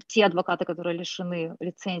те адвокаты, которые лишены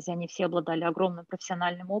лицензии, они все обладали огромным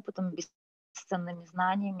профессиональным опытом, бесценными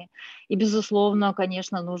знаниями, и, безусловно,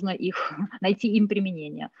 конечно, нужно их найти им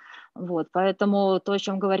применение. Вот, поэтому то, о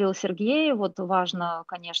чем говорил Сергей, вот важно,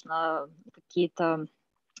 конечно, какие-то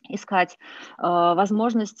искать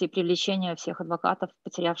возможности привлечения всех адвокатов,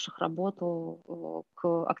 потерявших работу,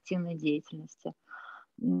 к активной деятельности.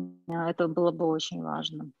 Это было бы очень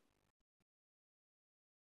важно.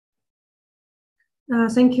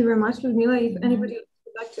 Thank you very much, Ludmila. If anybody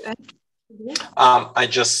would like to add. I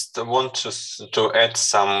just want to add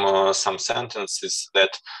some sentences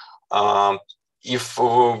that if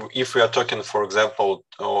we are talking, for example,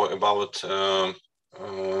 about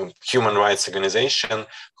human rights organization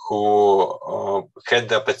who had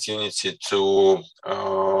the opportunity to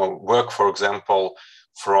work, for example,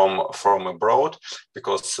 from abroad,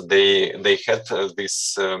 because they had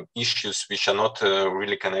these issues which are not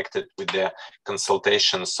really connected with the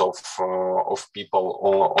consultations of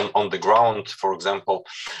people on the ground, for example,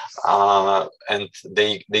 and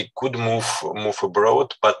they could move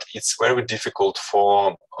abroad, but it's very difficult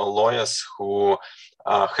for lawyers who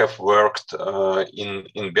have worked in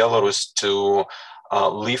Belarus to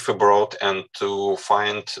live abroad and to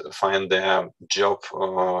find their job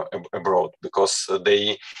abroad, because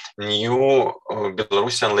they knew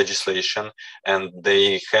Belarusian legislation and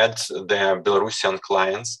they had their Belarusian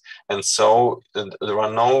clients, and so there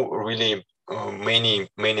are no really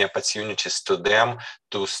many opportunities to them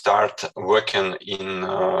to start working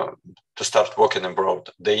abroad.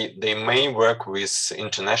 They may work with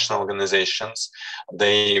international organizations,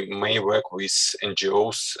 they may work with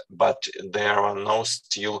NGOs, but there are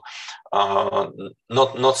still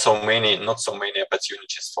not so many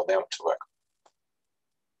opportunities for them to work.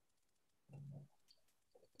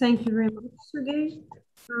 Thank you very much, Sergey.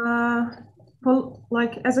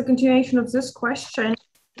 Like as a continuation of this question,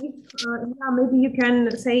 maybe you can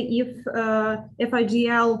say if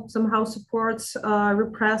FIGL somehow supports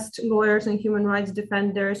repressed lawyers and human rights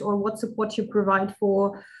defenders, or what support you provide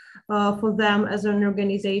for them as an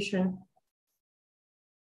organization.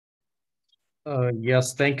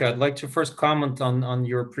 Yes, thank you. I'd like to first comment on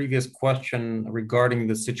your previous question regarding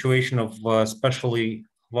the situation of especially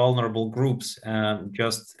vulnerable groups.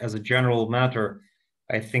 Just as a general matter,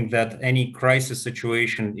 I think that any crisis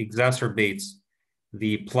situation exacerbates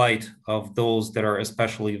the plight of those that are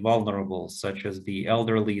especially vulnerable, such as the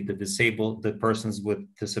elderly, the disabled, the persons with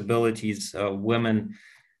disabilities, women.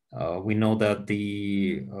 We know that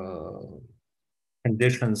the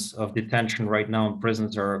conditions of detention right now in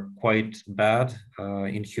prisons are quite bad,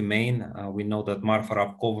 inhumane. We know that Marfa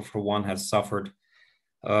Rabkova, for one, has suffered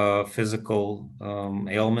physical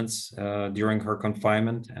ailments during her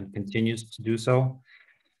confinement and continues to do so.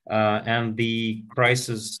 And the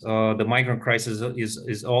crisis, the migrant crisis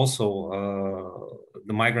is also,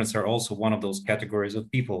 the migrants are also one of those categories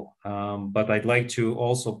of people. But I'd like to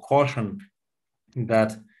also caution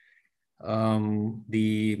that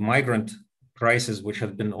the migrant crisis, which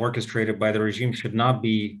has been orchestrated by the regime, should not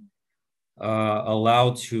be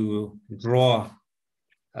allowed to draw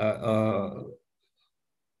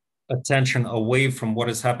attention away from what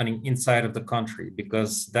is happening inside of the country,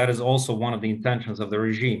 because that is also one of the intentions of the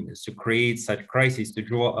regime, is to create such crises, to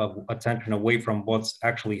draw attention away from what's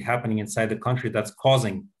actually happening inside the country that's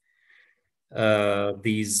causing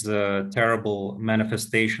these terrible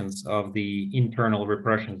manifestations of the internal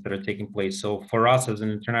repressions that are taking place. So for us as an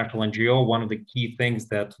international NGO, one of the key things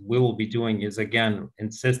that we will be doing is, again,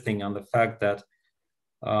 insisting on the fact that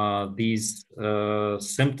these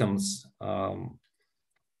symptoms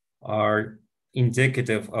are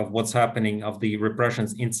indicative of what's happening, of the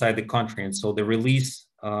repressions inside the country. And so the release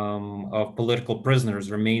of political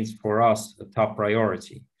prisoners remains for us a top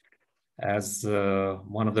priority. As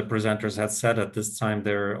one of the presenters had said, at this time,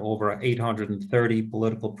 there are over 830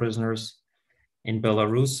 political prisoners in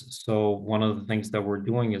Belarus. So one of the things that we're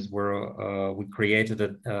doing is we created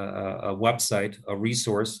a website, a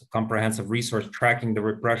resource, a comprehensive resource tracking the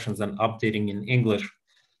repressions and updating in English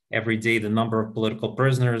every day the number of political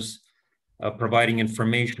prisoners, providing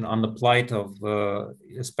information on the plight of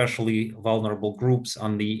especially vulnerable groups,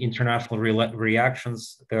 on the international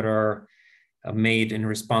reactions that are made in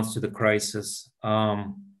response to the crisis.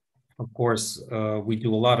 Of course, we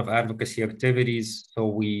do a lot of advocacy activities. So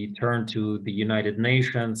we turn to the United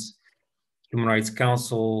Nations, Human Rights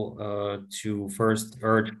Council to first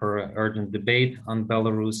urge for an urgent debate on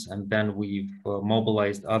Belarus. And then we've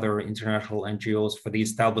mobilized other international NGOs for the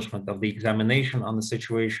establishment of the examination on the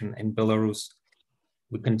situation in Belarus.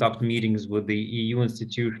 We conduct meetings with the EU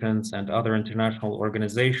institutions and other international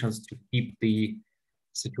organizations to keep the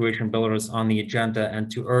situation in Belarus on the agenda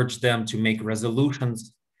and to urge them to make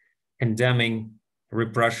resolutions condemning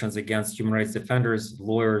repressions against human rights defenders,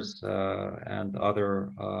 lawyers, and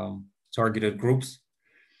other targeted groups.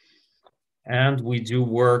 And we do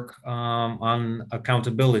work on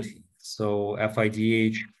accountability. So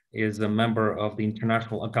FIDH is a member of the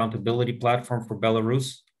International Accountability Platform for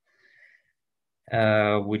Belarus,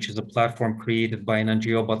 which is a platform created by an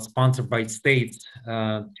NGO but sponsored by states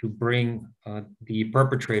to bring the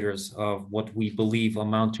perpetrators of what we believe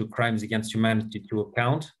amount to crimes against humanity to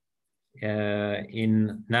account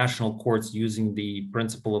in national courts using the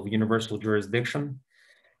principle of universal jurisdiction.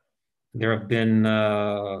 There have been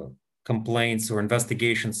complaints or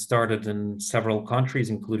investigations started in several countries,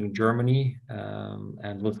 including Germany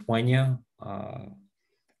and Lithuania,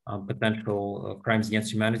 on potential crimes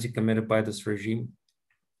against humanity committed by this regime.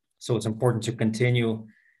 So it's important to continue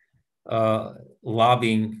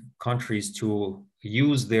lobbying countries to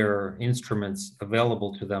use their instruments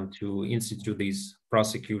available to them to institute these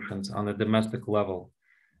prosecutions on a domestic level,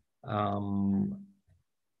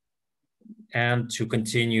 and to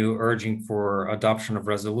continue urging for adoption of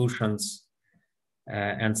resolutions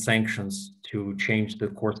and sanctions to change the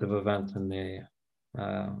course of events in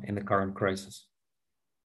the current crisis.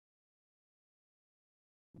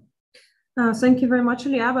 Thank you very much,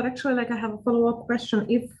 Ilya. But actually, I have a follow-up question.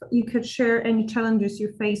 If you could share any challenges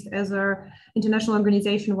you faced as an international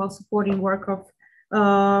organization while supporting work of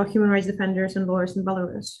human rights defenders and lawyers in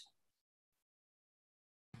Belarus.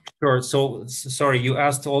 Sure. So, sorry, you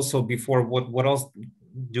asked also before, what else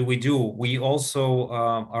do we do? We also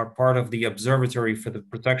are part of the Observatory for the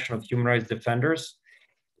Protection of Human Rights Defenders,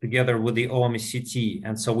 together with the OMCT.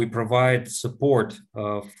 And so we provide support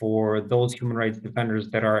for those human rights defenders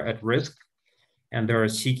that are at risk and they're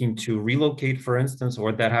seeking to relocate, for instance,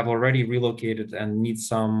 or that have already relocated and need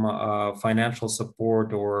some financial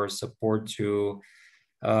support or support to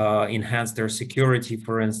enhance their security,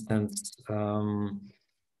 for instance.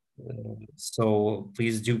 So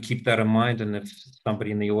please do keep that in mind. And if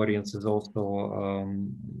somebody in the audience is also,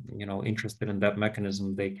 you know, interested in that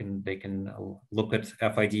mechanism, they can look at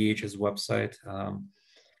FIDH's website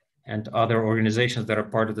and other organizations that are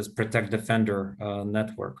part of this Protect Defender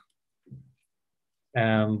network.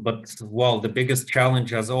 But well, the biggest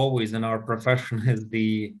challenge, as always in our profession, is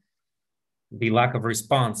the lack of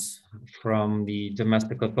response from the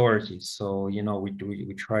domestic authorities. So, you know,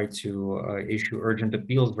 we try to issue urgent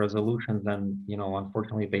appeals resolutions, and, you know,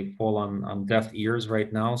 unfortunately they fall on deaf ears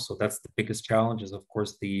right now. So that's the biggest challenge, is of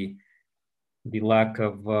course the lack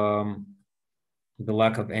of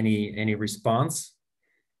any response.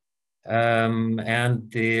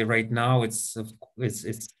 And right now it's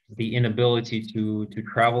the inability to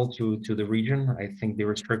travel to the region. I think the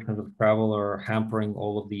restrictions of travel are hampering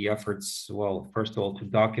all of the efforts. Well, first of all, to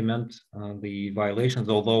document the violations,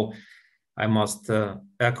 although I must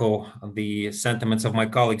echo the sentiments of my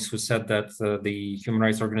colleagues who said that the human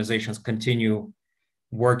rights organizations continue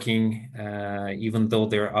working even though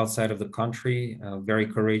they're outside of the country very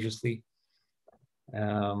courageously.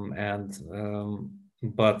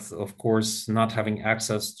 But of course, not having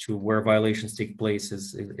access to where violations take place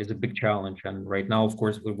is a big challenge. And right now, of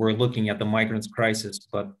course, we're looking at the migrants crisis,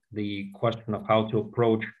 but the question of how to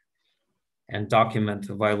approach and document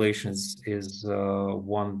violations is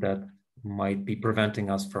one that might be preventing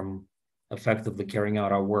us from effectively carrying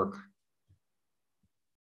out our work.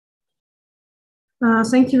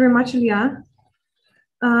 Thank you very much, Ilya.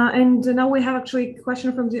 And now we have actually a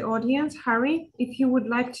question from the audience. Harry, if you would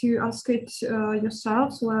like to ask it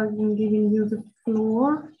yourself, so I'm giving you the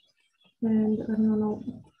floor. And I don't know.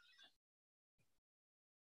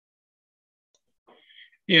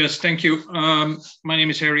 Yes, thank you. My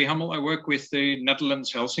name is Harry Hummel. I work with the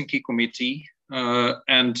Netherlands Helsinki Committee,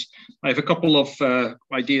 and I have a couple of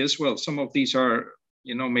ideas. Well, some of these are,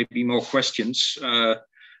 you know, maybe more questions.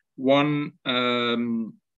 One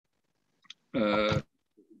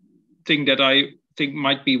thing that I think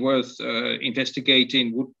might be worth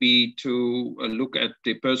investigating would be to look at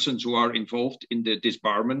the persons who are involved in the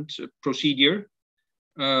disbarment procedure.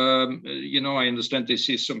 You know, I understand this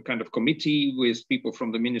is some kind of committee with people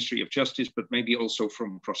from the Ministry of Justice, but maybe also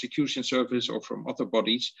from prosecution service or from other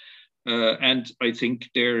bodies. And I think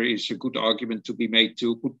there is a good argument to be made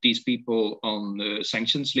to put these people on the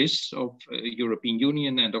sanctions lists of European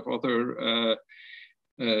Union and of other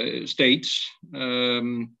states,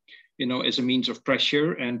 you know, as a means of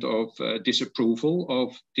pressure and of disapproval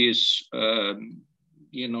of this,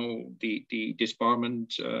 you know, the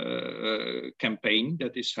disbarment campaign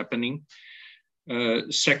that is happening.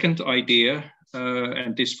 Second idea,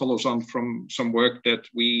 and this follows on from some work that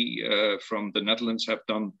we from the Netherlands have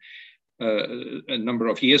done a number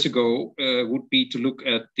of years ago, would be to look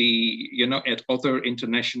at the, you know, at other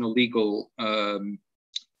international legal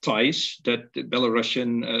ties that the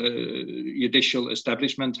Belarusian judicial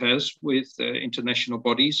establishment has with international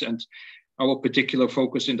bodies. And our particular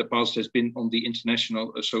focus in the past has been on the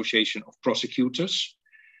International Association of Prosecutors,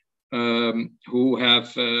 who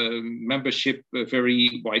have membership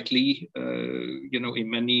very widely, you know, in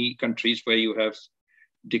many countries where you have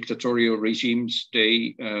dictatorial regimes.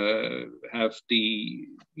 They have the,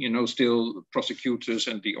 you know, still prosecutors,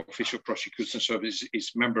 and the Official Prosecution Service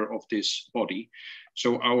is member of this body.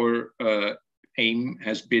 So our aim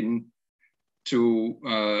has been to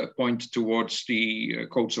point towards the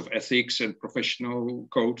codes of ethics and professional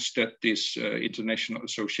codes that this international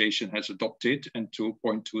association has adopted, and to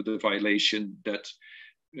point to the violation that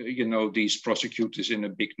you know, these prosecutors in a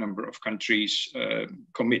big number of countries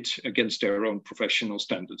commit against their own professional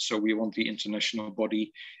standards. So we want the international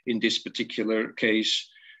body in this particular case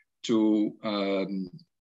to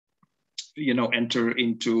you know, enter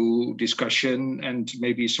into discussion and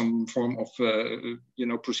maybe some form of you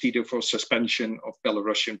know, procedure for suspension of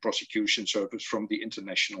Belarusian prosecution service from the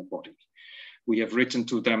international body. We have written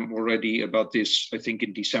to them already about this, I think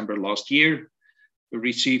in December last year. We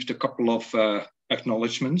received a couple of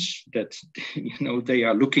acknowledgements that, you know, they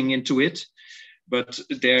are looking into it, but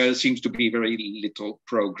there seems to be very little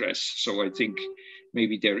progress. So I think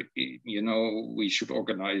maybe there, you know, we should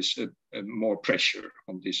organize a more pressure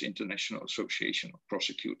on this International Association of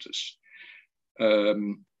Prosecutors.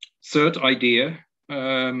 Third idea,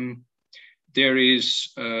 there is,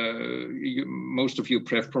 most of you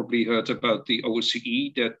have probably heard about the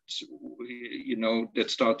OSCE that, you know,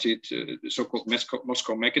 that started the so-called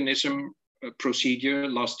Moscow mechanism procedure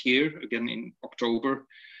last year, again in October,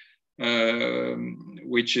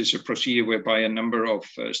 which is a procedure whereby a number of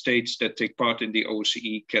states that take part in the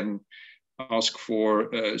OSCE can ask for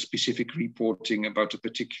specific reporting about a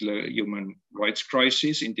particular human rights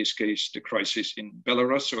crisis, in this case, the crisis in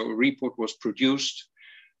Belarus. So a report was produced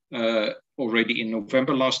already in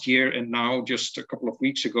November last year, and now just a couple of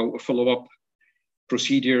weeks ago, a follow-up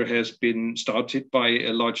procedure has been started by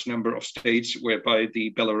a large number of states, whereby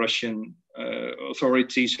the Belarusian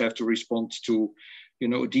authorities have to respond to,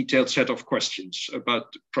 a detailed set of questions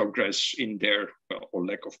about progress in their, or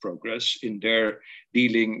lack of progress in their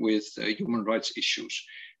dealing with human rights issues.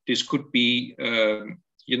 This could be,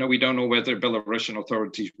 we don't know whether Belarusian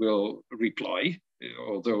authorities will reply,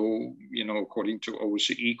 although, according to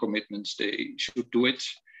OSCE commitments, they should do it.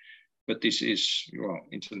 But this is,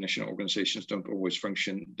 international organizations don't always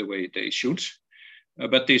function the way they should.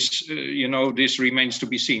 But this, this remains to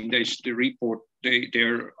be seen. The report,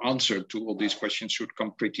 their answer to all these questions should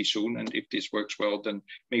come pretty soon. And if this works well, then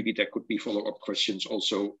maybe there could be follow-up questions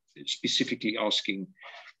also specifically asking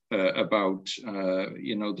about,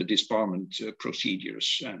 the disbarment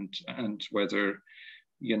procedures and whether,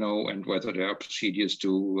 and whether there are procedures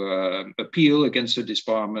to appeal against the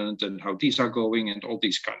disbarment and how these are going and all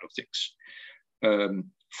these kind of things.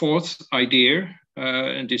 Fourth idea,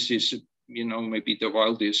 and this is, maybe the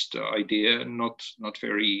wildest idea, not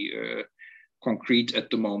very concrete at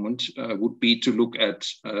the moment, would be to look at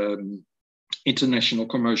international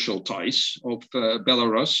commercial ties of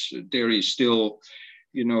Belarus. There is still,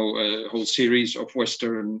 a whole series of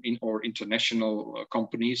Western or international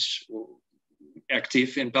companies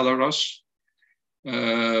active in Belarus.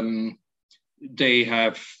 They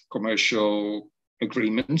have commercial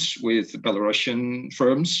agreements with Belarusian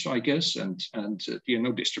firms, I guess, and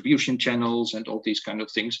distribution channels and all these kind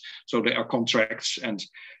of things. So there are contracts, and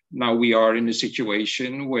now we are in a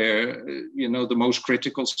situation where the most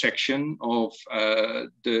critical section of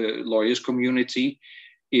the lawyers community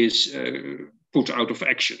is put out of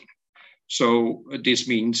action. So this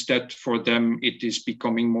means that for them it is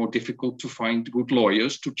becoming more difficult to find good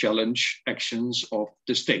lawyers to challenge actions of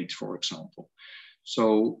the state, for example.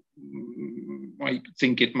 So I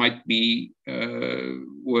think it might be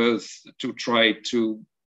worth to try to,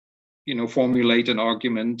 formulate an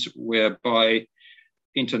argument whereby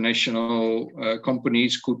international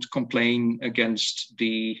companies could complain against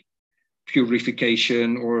the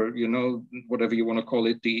purification, or whatever you want to call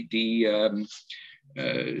it, the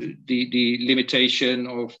limitation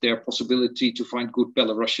of their possibility to find good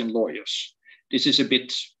Belarusian lawyers. This is a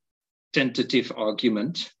bit tentative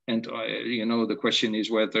argument, and the question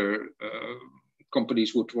is whether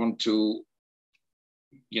companies would want to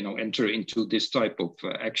enter into this type of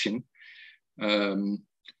action,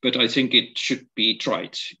 but I think it should be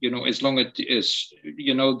tried, as long as it is,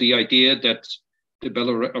 the idea that the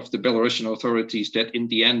Belarusian authorities, that in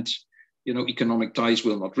the end economic ties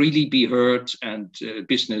will not really be hurt, and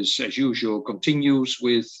business as usual continues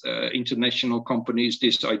with international companies.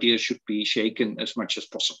 This idea should be shaken as much as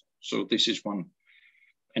possible. So this is one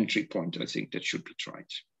entry point, I think, that should be tried.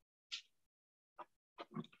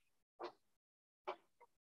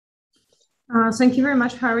 Thank you very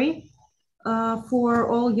much, Harry, for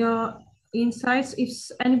all your insights. If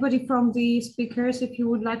anybody from the speakers, if you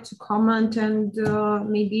would like to comment and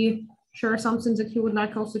maybe share something that you would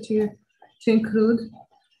like also to include,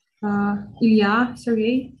 Ilya,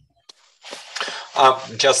 Sergey?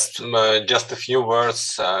 Just a few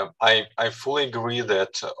words. I fully agree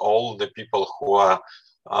that all the people who are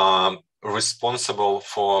responsible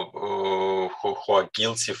for, who are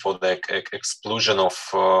guilty for the exclusion of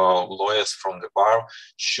lawyers from the bar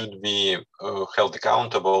should be held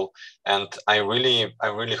accountable. And I really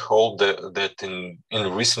hope that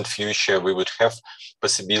in recent future we would have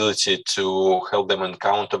possibility to hold them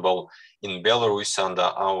accountable in Belarus under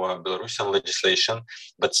our Belarusian legislation,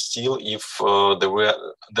 but still, if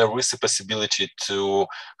there is a possibility to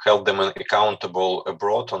hold them accountable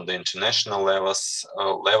abroad on the international level,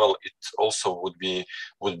 it also would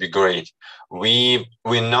be great. We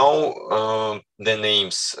know the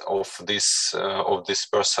names of this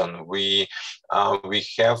person. We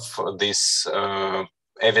have this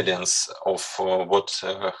evidence of what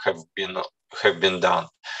have been done.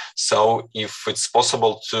 So if it's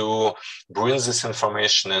possible to bring this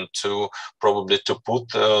information and to probably to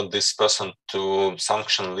put this person to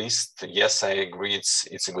sanction list, yes, I agree,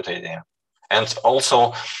 it's a good idea. And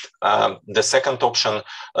also the second option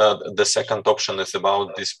is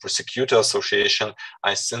about this prosecutor association.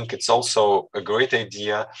 I think it's also a great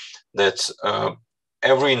idea that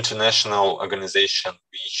every international organization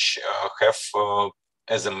which have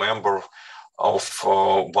as a member of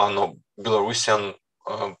one of Belarusian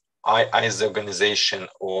either organization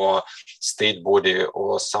or state body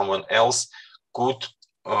or someone else could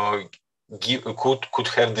could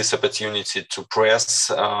have this opportunity to press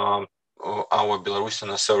our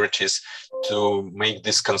Belarusian authorities to make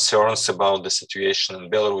these concerns about the situation in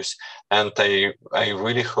Belarus, and I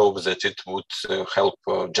really hope that it would help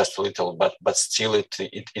just a little, but still it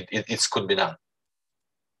could be done.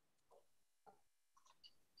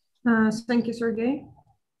 Thank you, Sergey.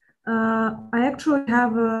 I actually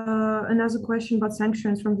have another question about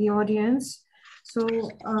sanctions from the audience. So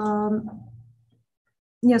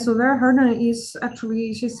yeah, so Vera Herden is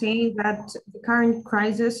actually, she's saying that the current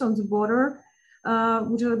crisis on the border,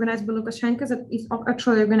 which is organized by Lukashenko, that is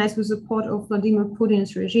actually organized with the support of Vladimir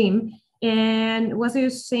Putin's regime. And whether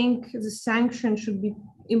you think the sanctions should be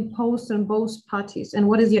imposed on both parties, and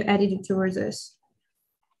what is your attitude towards this?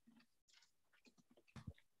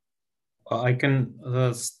 I can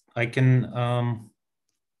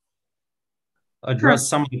address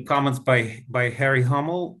some of the comments by Harry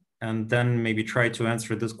Hummel, and then maybe try to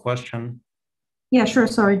answer this question. Yeah, sure.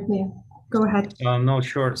 Sorry. Yeah, go ahead. No,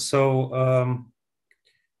 sure. So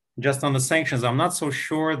just on the sanctions, I'm not so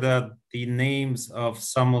sure that the names of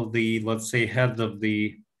some of the, let's say, heads of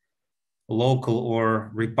the local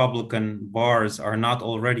or Republican bars are not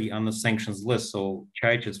already on the sanctions list. So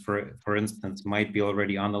Chaiches, for instance, might be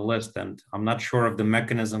already on the list. And I'm not sure of the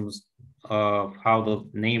mechanisms of how the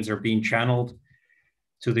names are being channeled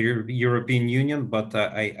to the European Union, but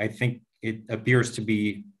I think it appears to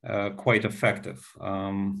be quite effective.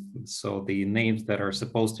 So the names that are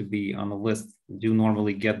supposed to be on the list do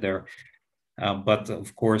normally get there. But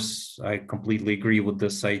of course, I completely agree with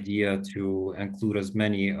this idea to include as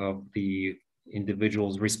many of the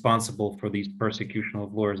individuals responsible for these persecution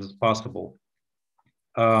of lawyers as possible.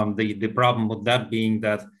 The problem with that being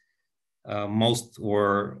that most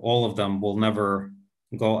or all of them will never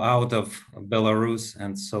go out of Belarus,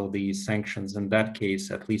 and so the sanctions in that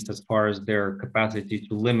case, at least as far as their capacity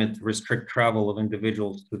to restrict travel of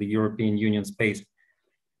individuals to the European Union space,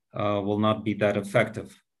 will not be that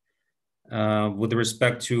effective. With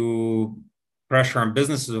respect to pressure on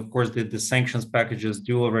businesses, of course, the sanctions packages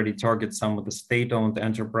do already target some of the state-owned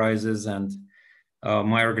enterprises, and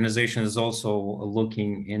my organization is also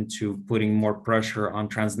looking into putting more pressure on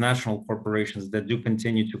transnational corporations that do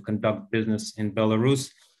continue to conduct business in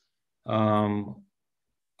Belarus.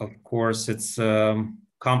 Of course, it's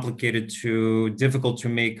difficult to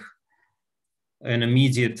make an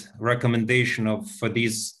immediate recommendation for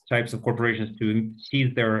these types of corporations to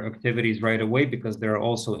cease their activities right away, because there are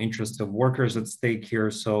also interests of workers at stake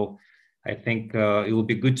here. So I think it will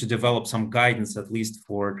be good to develop some guidance, at least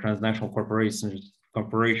for transnational corporations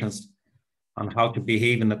on how to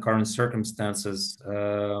behave in the current circumstances.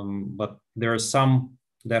 But there are some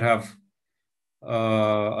that have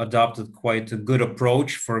adopted quite a good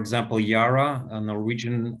approach. For example, Yara, a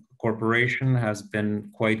Norwegian corporation, has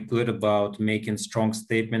been quite good about making strong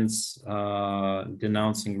statements,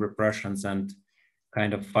 denouncing repressions and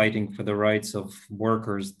kind of fighting for the rights of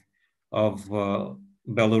workers of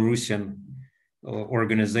Belarusian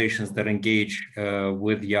organizations that engage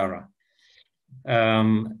with Yara.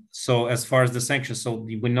 So as far as the sanctions, so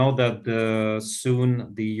we know that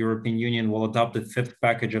soon the European Union will adopt the 5th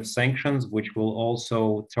package of sanctions, which will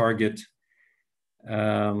also target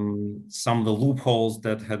some of the loopholes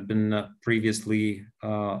that had been previously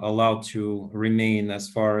allowed to remain, as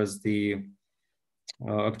far as the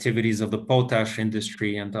activities of the potash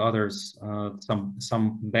industry and others.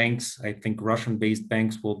 Some banks, I think Russian-based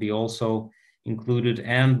banks, will be also included,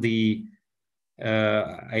 and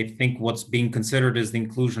I think what's being considered is the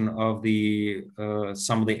inclusion of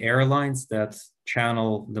some of the airlines that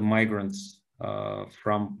channel the migrants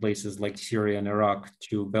from places like Syria and Iraq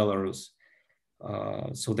to Belarus.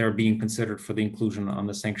 So they're being considered for the inclusion on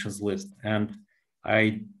the sanctions list. And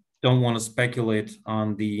I don't want to speculate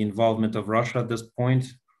on the involvement of Russia at this point.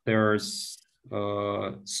 There's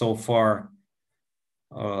so far,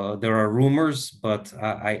 there are rumors, but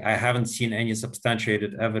I haven't seen any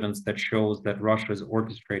substantiated evidence that shows that Russia is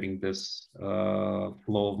orchestrating this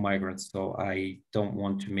flow of migrants. So I don't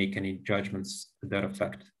want to make any judgments to that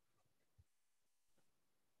effect.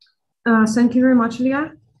 Thank you very much,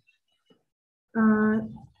 Leah.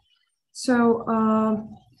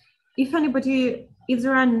 If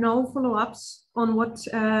there are no follow-ups on what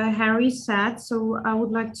Harry said, so I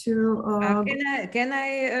would like to. Can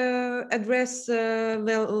I address the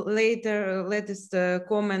latest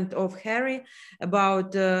comment of Harry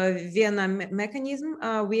about Vienna mechanism?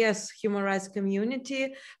 We as human rights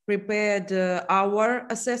community prepared our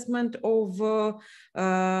assessment of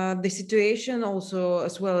the situation, also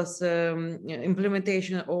as well as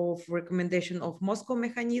implementation of recommendation of Moscow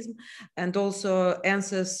mechanism, and also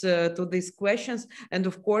answers to these questions. And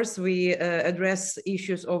of course, we address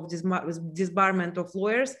issues of disbarment of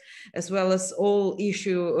lawyers, as well as all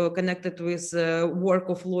issue connected with work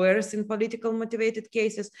of lawyers in political motivated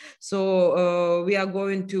cases. So we are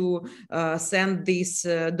going to send this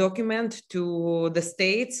document to the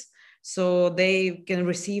states, so they can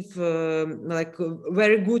receive like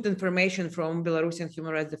very good information from Belarusian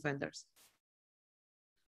human rights defenders.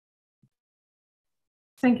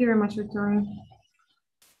 Thank you very much, Victoria.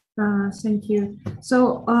 Thank you.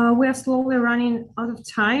 So we are slowly running out of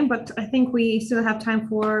time, but I think we still have time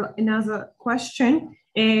for another question.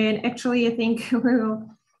 And actually, I think we will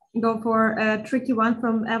go for a tricky one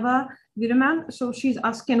from Eva Wiedemann. So she's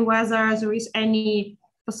asking whether there is any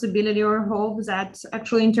possibility or hope that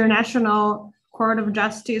actually International Court of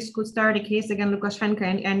Justice could start a case against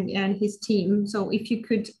Lukashenko and his team. So if you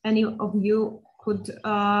could, any of you could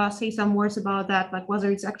say some words about that, like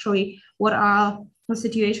whether it's actually what are the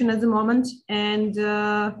situation at the moment, and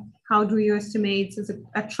how do you estimate the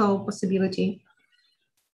actual possibility?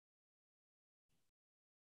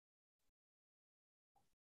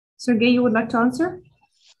 Sergey, you would like to answer?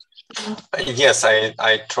 Yes,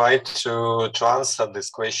 I tried to answer this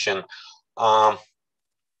question.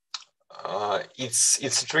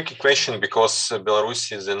 It's a tricky question because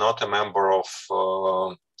Belarus is not a member of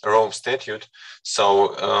Rome Statute,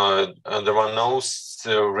 so there are no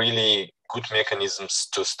really good mechanisms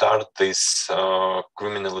to start this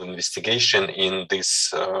criminal investigation in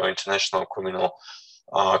this international criminal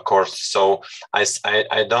court. So I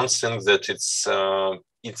don't think that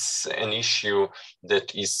it's an issue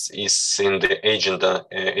that is in the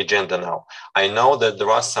agenda now. I know that there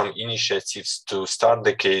are some initiatives to start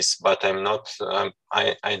the case, but I'm not.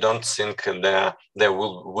 I don't think there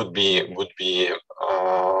would be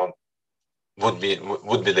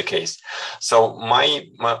the case. So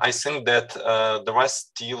I think that there are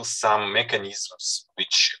still some mechanisms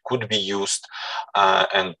which could be used,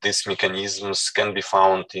 and these mechanisms can be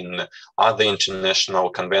found in other international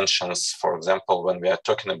conventions. For example, when we are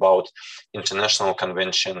talking about International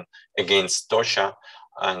Convention against torture,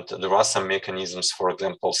 and there are some mechanisms, for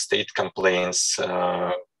example, state complaints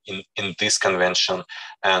in this convention,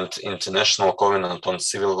 and International Covenant on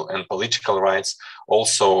Civil and Political Rights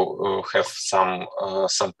also have some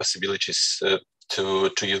possibilities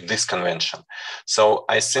to use this convention. So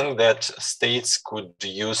I think that states could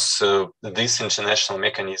use these international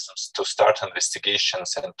mechanisms to start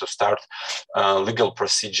investigations and to start legal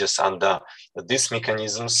procedures under these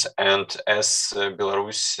mechanisms. And as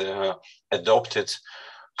Belarus adopted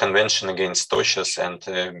Convention Against Tortures, and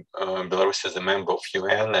Belarus is a member of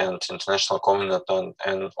UN and International Covenant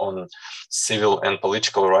on Civil and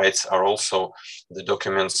Political Rights are also the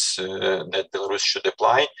documents that Belarus should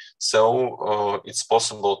apply. So it's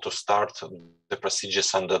possible to start the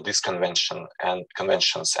procedures under this convention and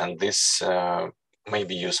conventions, and this may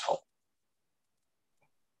be useful.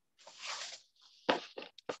 Thank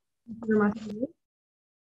you very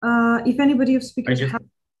much. If anybody of speakers have,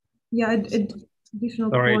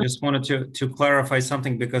 Sorry, I just wanted to clarify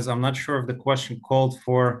something, because I'm not sure if the question called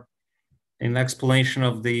for an explanation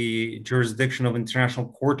of the jurisdiction of International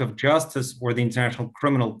Court of Justice or the International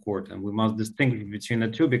Criminal Court. And we must distinguish between the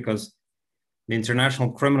two, because the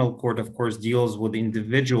International Criminal Court, of course, deals with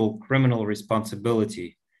individual criminal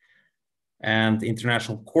responsibility. And the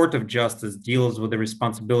International Court of Justice deals with the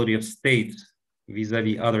responsibility of states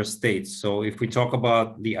vis-a-vis other states. So if we talk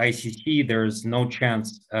about the ICC, there's no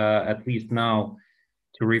chance, at least now,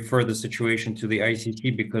 to refer the situation to the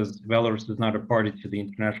ICC, because Belarus is not a party to the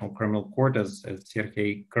International Criminal Court, as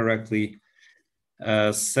Siarhej correctly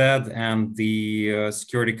said, and the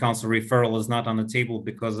Security Council referral is not on the table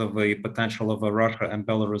because of a potential of a Russia and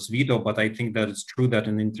Belarus veto. But I think that it's true that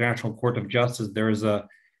in the International Court of Justice,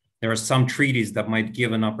 there are some treaties that might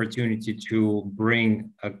give an opportunity to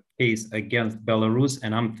bring a case against Belarus.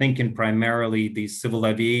 And I'm thinking primarily the civil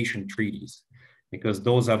aviation treaties, because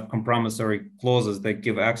those have compromissory clauses that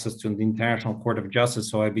give access to the International Court of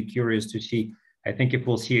Justice. So I'd be curious to see, I think if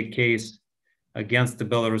we'll see a case against the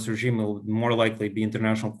Belarus regime, it will more likely be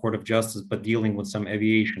International Court of Justice, but dealing with some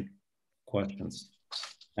aviation questions.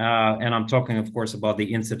 And I'm talking, of course, about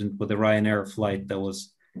the incident with the Ryanair flight that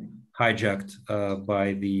was hijacked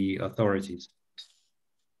by the authorities.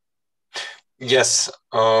 Yes,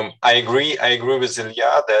 I agree. I agree with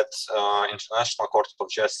Ilya that International Court of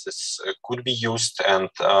Justice could be used, and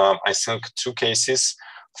I think two cases.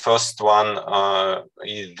 First one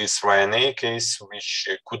is this Ryanair case, which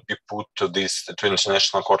could be put to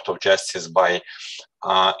International Court of Justice by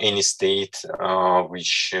any state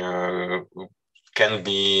which can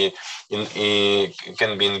be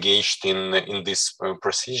engaged in this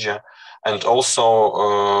procedure. And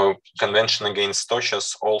also, Convention Against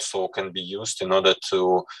Tortures also can be used in order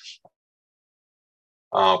to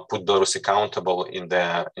put Belarus accountable in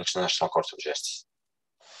the International Court of Justice.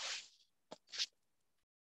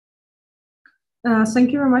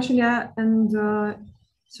 Thank you very much, Ilya and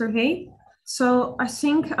Sergey. So I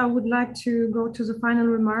think I would like to go to the final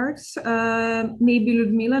remarks. Maybe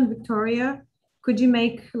Ludmila and Victoria, could you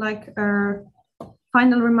make like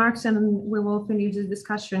final remarks, and we will finish this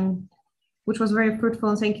discussion, which was very fruitful,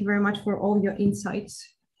 and thank you very much for all your insights.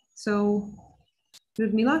 So,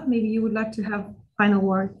 Ludmila, maybe you would like to have final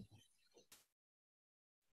word.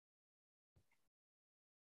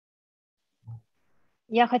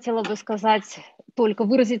 Я хотела бы сказать, только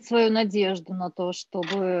выразить свою надежду на то,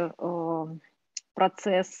 чтобы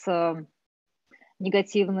процесс,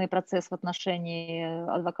 негативный процесс в отношении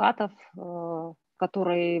адвокатов,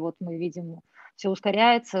 который, вот мы видим, все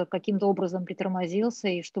ускоряется, каким-то образом притормозился,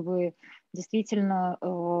 и чтобы действительно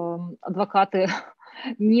адвокаты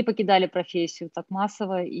не покидали профессию так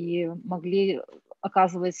массово и могли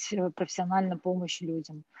оказывать профессионально помощь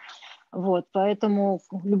людям. Вот, поэтому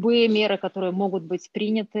любые меры, которые могут быть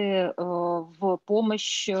приняты в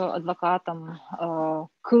помощь адвокатам,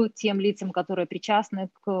 к тем лицам, которые причастны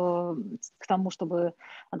к тому, чтобы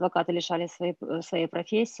адвокаты лишали своей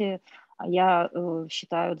профессии, я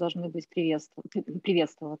считаю, должны быть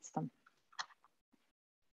приветствоваться.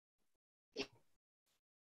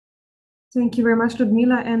 Thank you very much,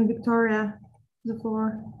 Ludmila and Victoria. The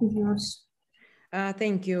floor is yours.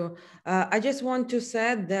 Thank you. I just want to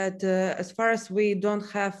say that as far as we don't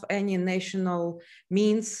have any national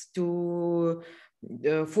means to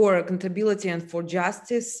for accountability and for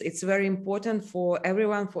justice, it's very important for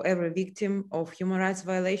everyone, for every victim of human rights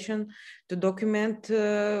violation, to document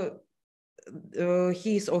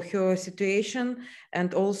his or her situation,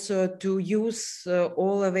 and also to use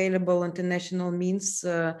all available international means.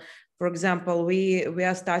 For example, we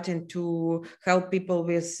are starting to help people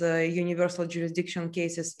with universal jurisdiction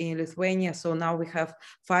cases in Lithuania. So now we have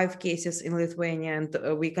 5 cases in Lithuania, and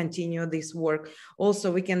we continue this work. Also,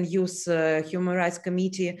 we can use Human Rights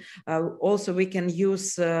Committee. Also, we can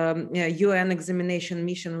use UN examination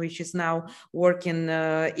mission, which is now working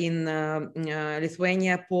in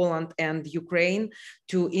Lithuania, Poland, and Ukraine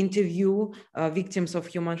to interview victims of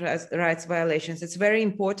human rights violations. It's very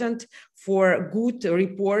important for good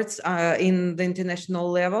reports in the international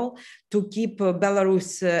level to keep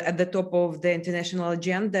Belarus at the top of the international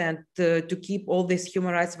agenda, and to keep all these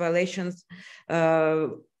human rights violations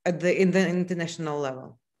in the international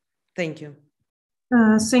level. Thank you.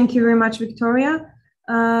 Thank you very much, Victoria.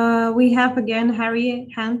 We have again Harry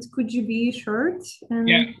hand. Could you be short?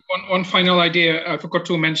 Yeah, one final idea. I forgot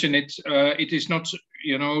to mention it. It is not,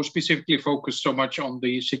 specifically focused so much on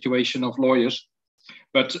the situation of lawyers,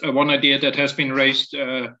 but one idea that has been raised,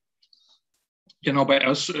 by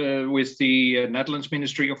us with the Netherlands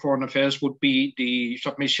Ministry of Foreign Affairs would be the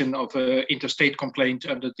submission of an interstate complaint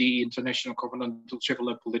under the International Covenant on Civil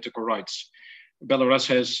and Political Rights. Belarus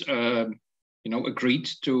has, agreed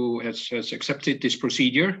to, has accepted this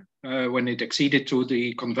procedure when it acceded to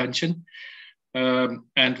the convention.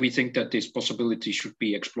 And we think that this possibility should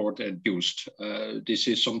be explored and used. This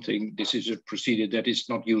is a procedure that is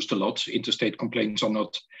not used a lot. Interstate complaints are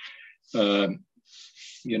not,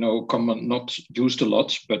 not used a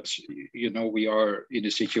lot, but, we are in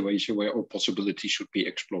a situation where all possibilities should be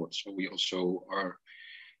explored. So we also are,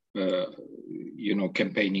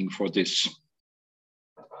 campaigning for this.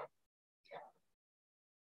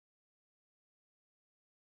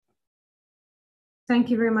 Thank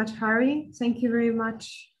you very much, Harry. Thank you very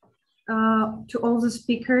much to all the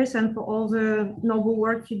speakers and for all the noble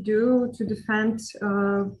work you do to defend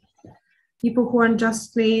people who are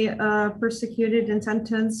unjustly persecuted and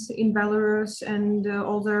sentenced in Belarus, and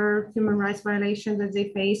all their human rights violations that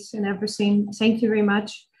they face and everything. Thank you very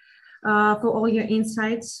much for all your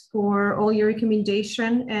insights, for all your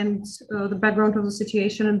recommendation and the background of the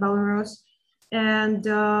situation in Belarus.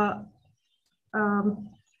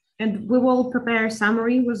 And we will prepare a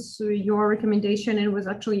summary with your recommendation and with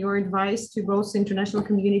actually your advice to both the international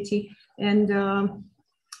community and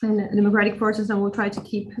democratic forces, and we'll try to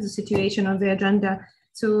keep the situation on the agenda.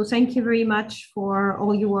 So thank you very much for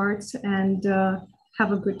all your words, and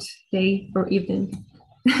have a good day or evening,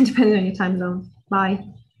 depending on your time zone. Bye.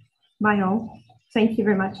 Bye all. Thank you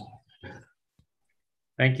very much.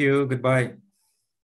 Thank you. Goodbye.